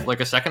roof like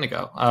a second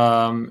ago.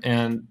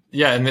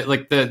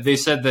 They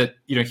said that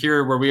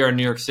here where we are in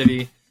New York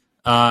City,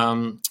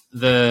 our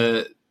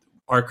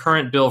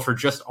current bill for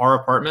just our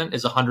apartment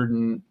is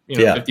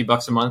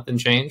 $150 a month and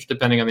change,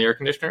 depending on the air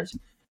conditioners.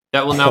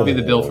 That will now be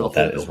the bill for the whole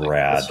building. That is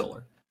rad.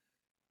 Solar.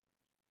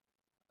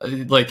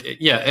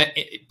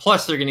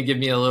 Plus, they're going to give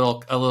me a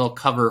little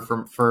cover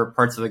for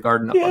parts of the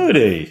garden.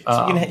 Beauty.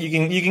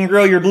 You can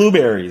grow your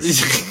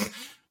blueberries.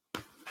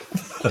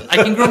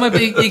 I can grow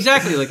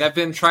exactly. Like I've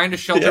been trying to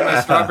shelter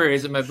my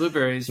strawberries and my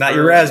blueberries. Not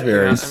your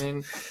raspberries.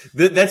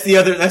 That's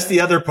the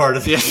other part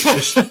of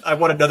it. I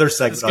want another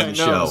segment on the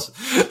show.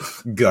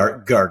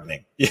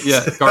 Gardening.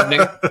 Yes.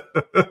 Gardening.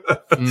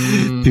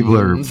 People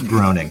are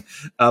groaning.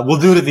 We'll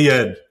do it at the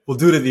end. We'll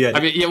do it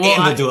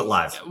it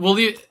live. We'll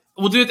do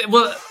it.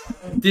 Well,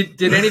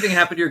 did anything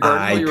happen to your garden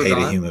while you were paid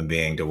gone? A human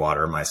being to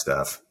water my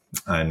stuff.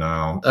 I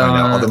know.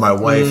 Although my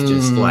wife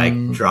just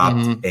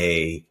dropped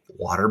a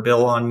water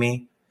bill on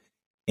me.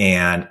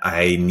 And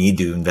I need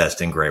to invest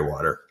in gray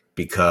water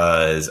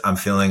because I'm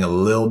feeling a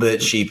little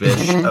bit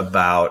sheepish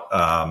about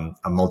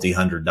a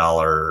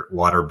multi-$100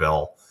 water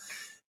bill.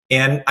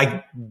 And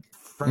I'm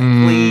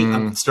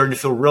starting to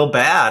feel real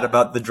bad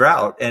about the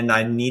drought and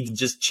I need to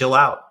just chill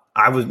out.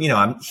 I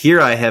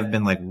have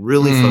been like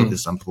really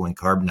focused on pulling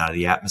carbon out of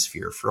the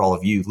atmosphere for all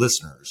of you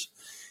listeners.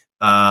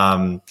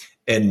 And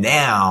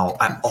now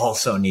I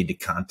also need to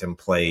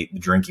contemplate the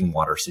drinking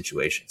water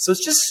situation. So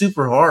it's just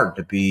super hard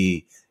to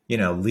be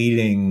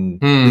leading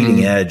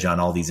edge on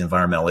all these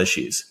environmental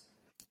issues.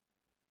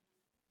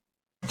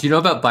 Do you know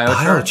about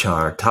biochar?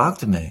 Biochar, talk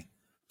to me.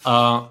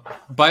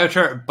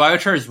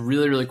 Biochar is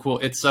really, really cool.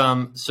 It's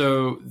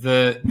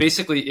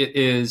basically it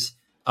is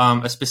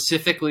a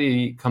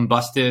specifically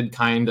combusted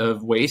kind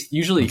of waste,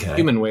 usually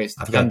human waste.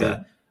 I've got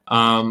that.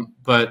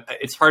 But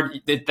it's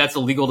hard. That's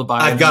illegal to buy.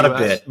 I've got a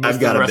bit. I've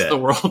got a bit. The rest of the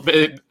world.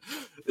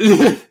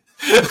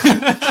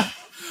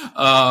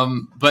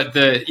 But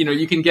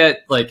you can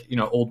get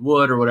old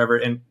wood or whatever,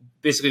 and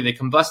basically they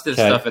combust this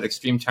stuff at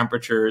extreme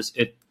temperatures.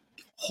 It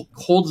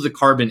holds the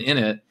carbon in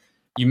it.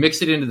 You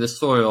mix it into the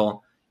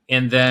soil,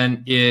 and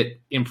then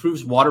it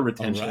improves water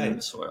retention in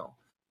the soil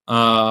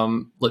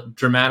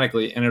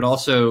dramatically. And it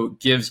also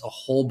gives a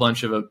whole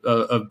bunch of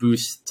a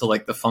boost to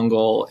like the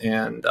fungal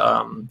and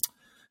kind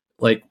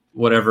of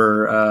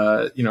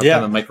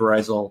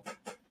mycorrhizal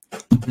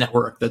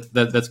network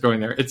that's going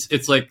there.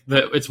 It's like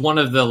it's one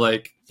of the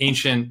like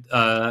ancient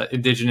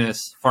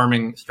indigenous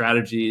farming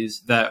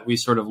strategies that we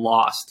sort of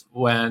lost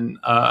when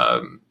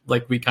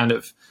we kind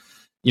of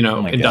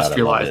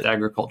industrialized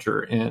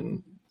agriculture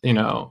and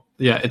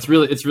it's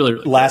really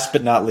last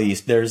but not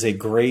least, there's a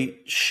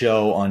great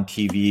show on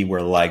TV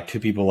where like two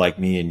people like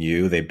me and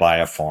you, they buy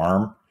a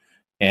farm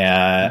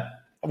and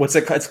what's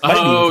it called? It's might be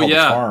called a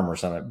farm or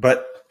something,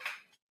 but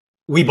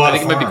we bought I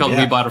think it might be called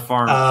We Bought a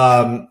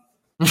Farm.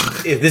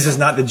 This is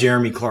not the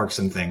Jeremy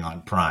Clarkson thing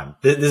on Prime.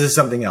 This is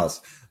something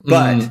else.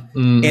 But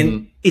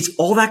and it's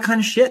all that kind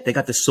of shit. They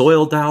got the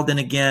soil dialed in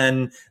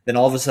again. Then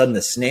all of a sudden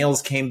the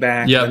snails came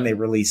back. Yep. Then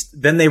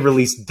they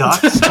released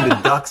ducks, and the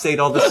ducks ate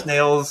all the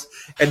snails.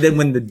 And then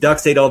when the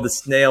ducks ate all the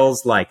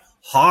snails, like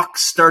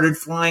hawks started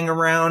flying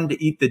around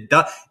to eat the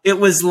duck. It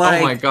was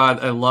like, oh my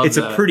God, I love it's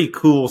a pretty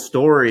cool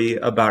story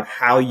about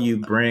how you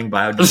bring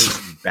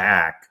biodiversity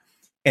back.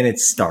 And it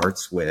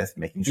starts with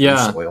making sure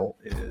the soil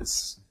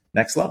is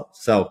next level.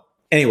 So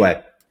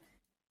anyway,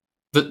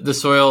 the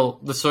soil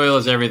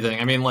is everything.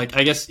 I mean, like,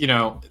 I guess,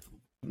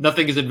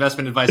 nothing is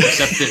investment advice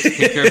except to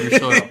take care of your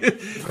soil.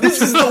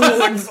 This is the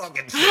one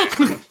fucking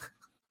shit.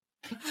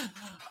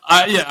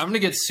 Yeah, I'm gonna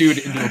get sued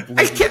into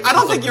oblivion. I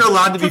don't think you're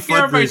allowed to be Took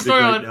care of my fundraising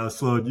right toilet. now,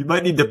 Sloan. You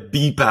might need to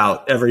beep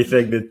out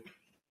everything that.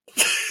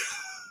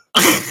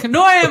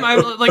 No, I am.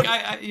 I'm like,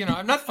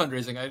 I'm not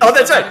fundraising.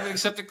 That's right. I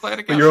accepted client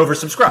But account. you're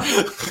oversubscribed.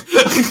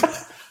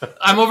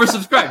 I'm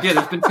oversubscribed. Yeah,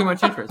 there's been too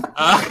much interest.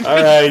 All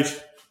right.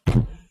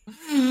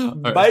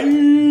 Bye. Bye. Bye.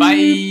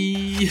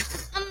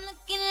 I'm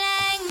looking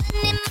like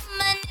money,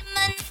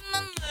 money,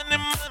 money,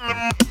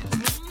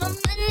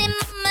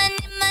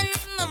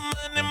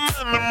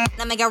 money.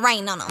 Now make it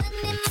rain on them.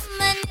 Money,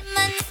 money,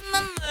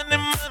 money,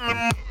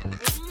 money.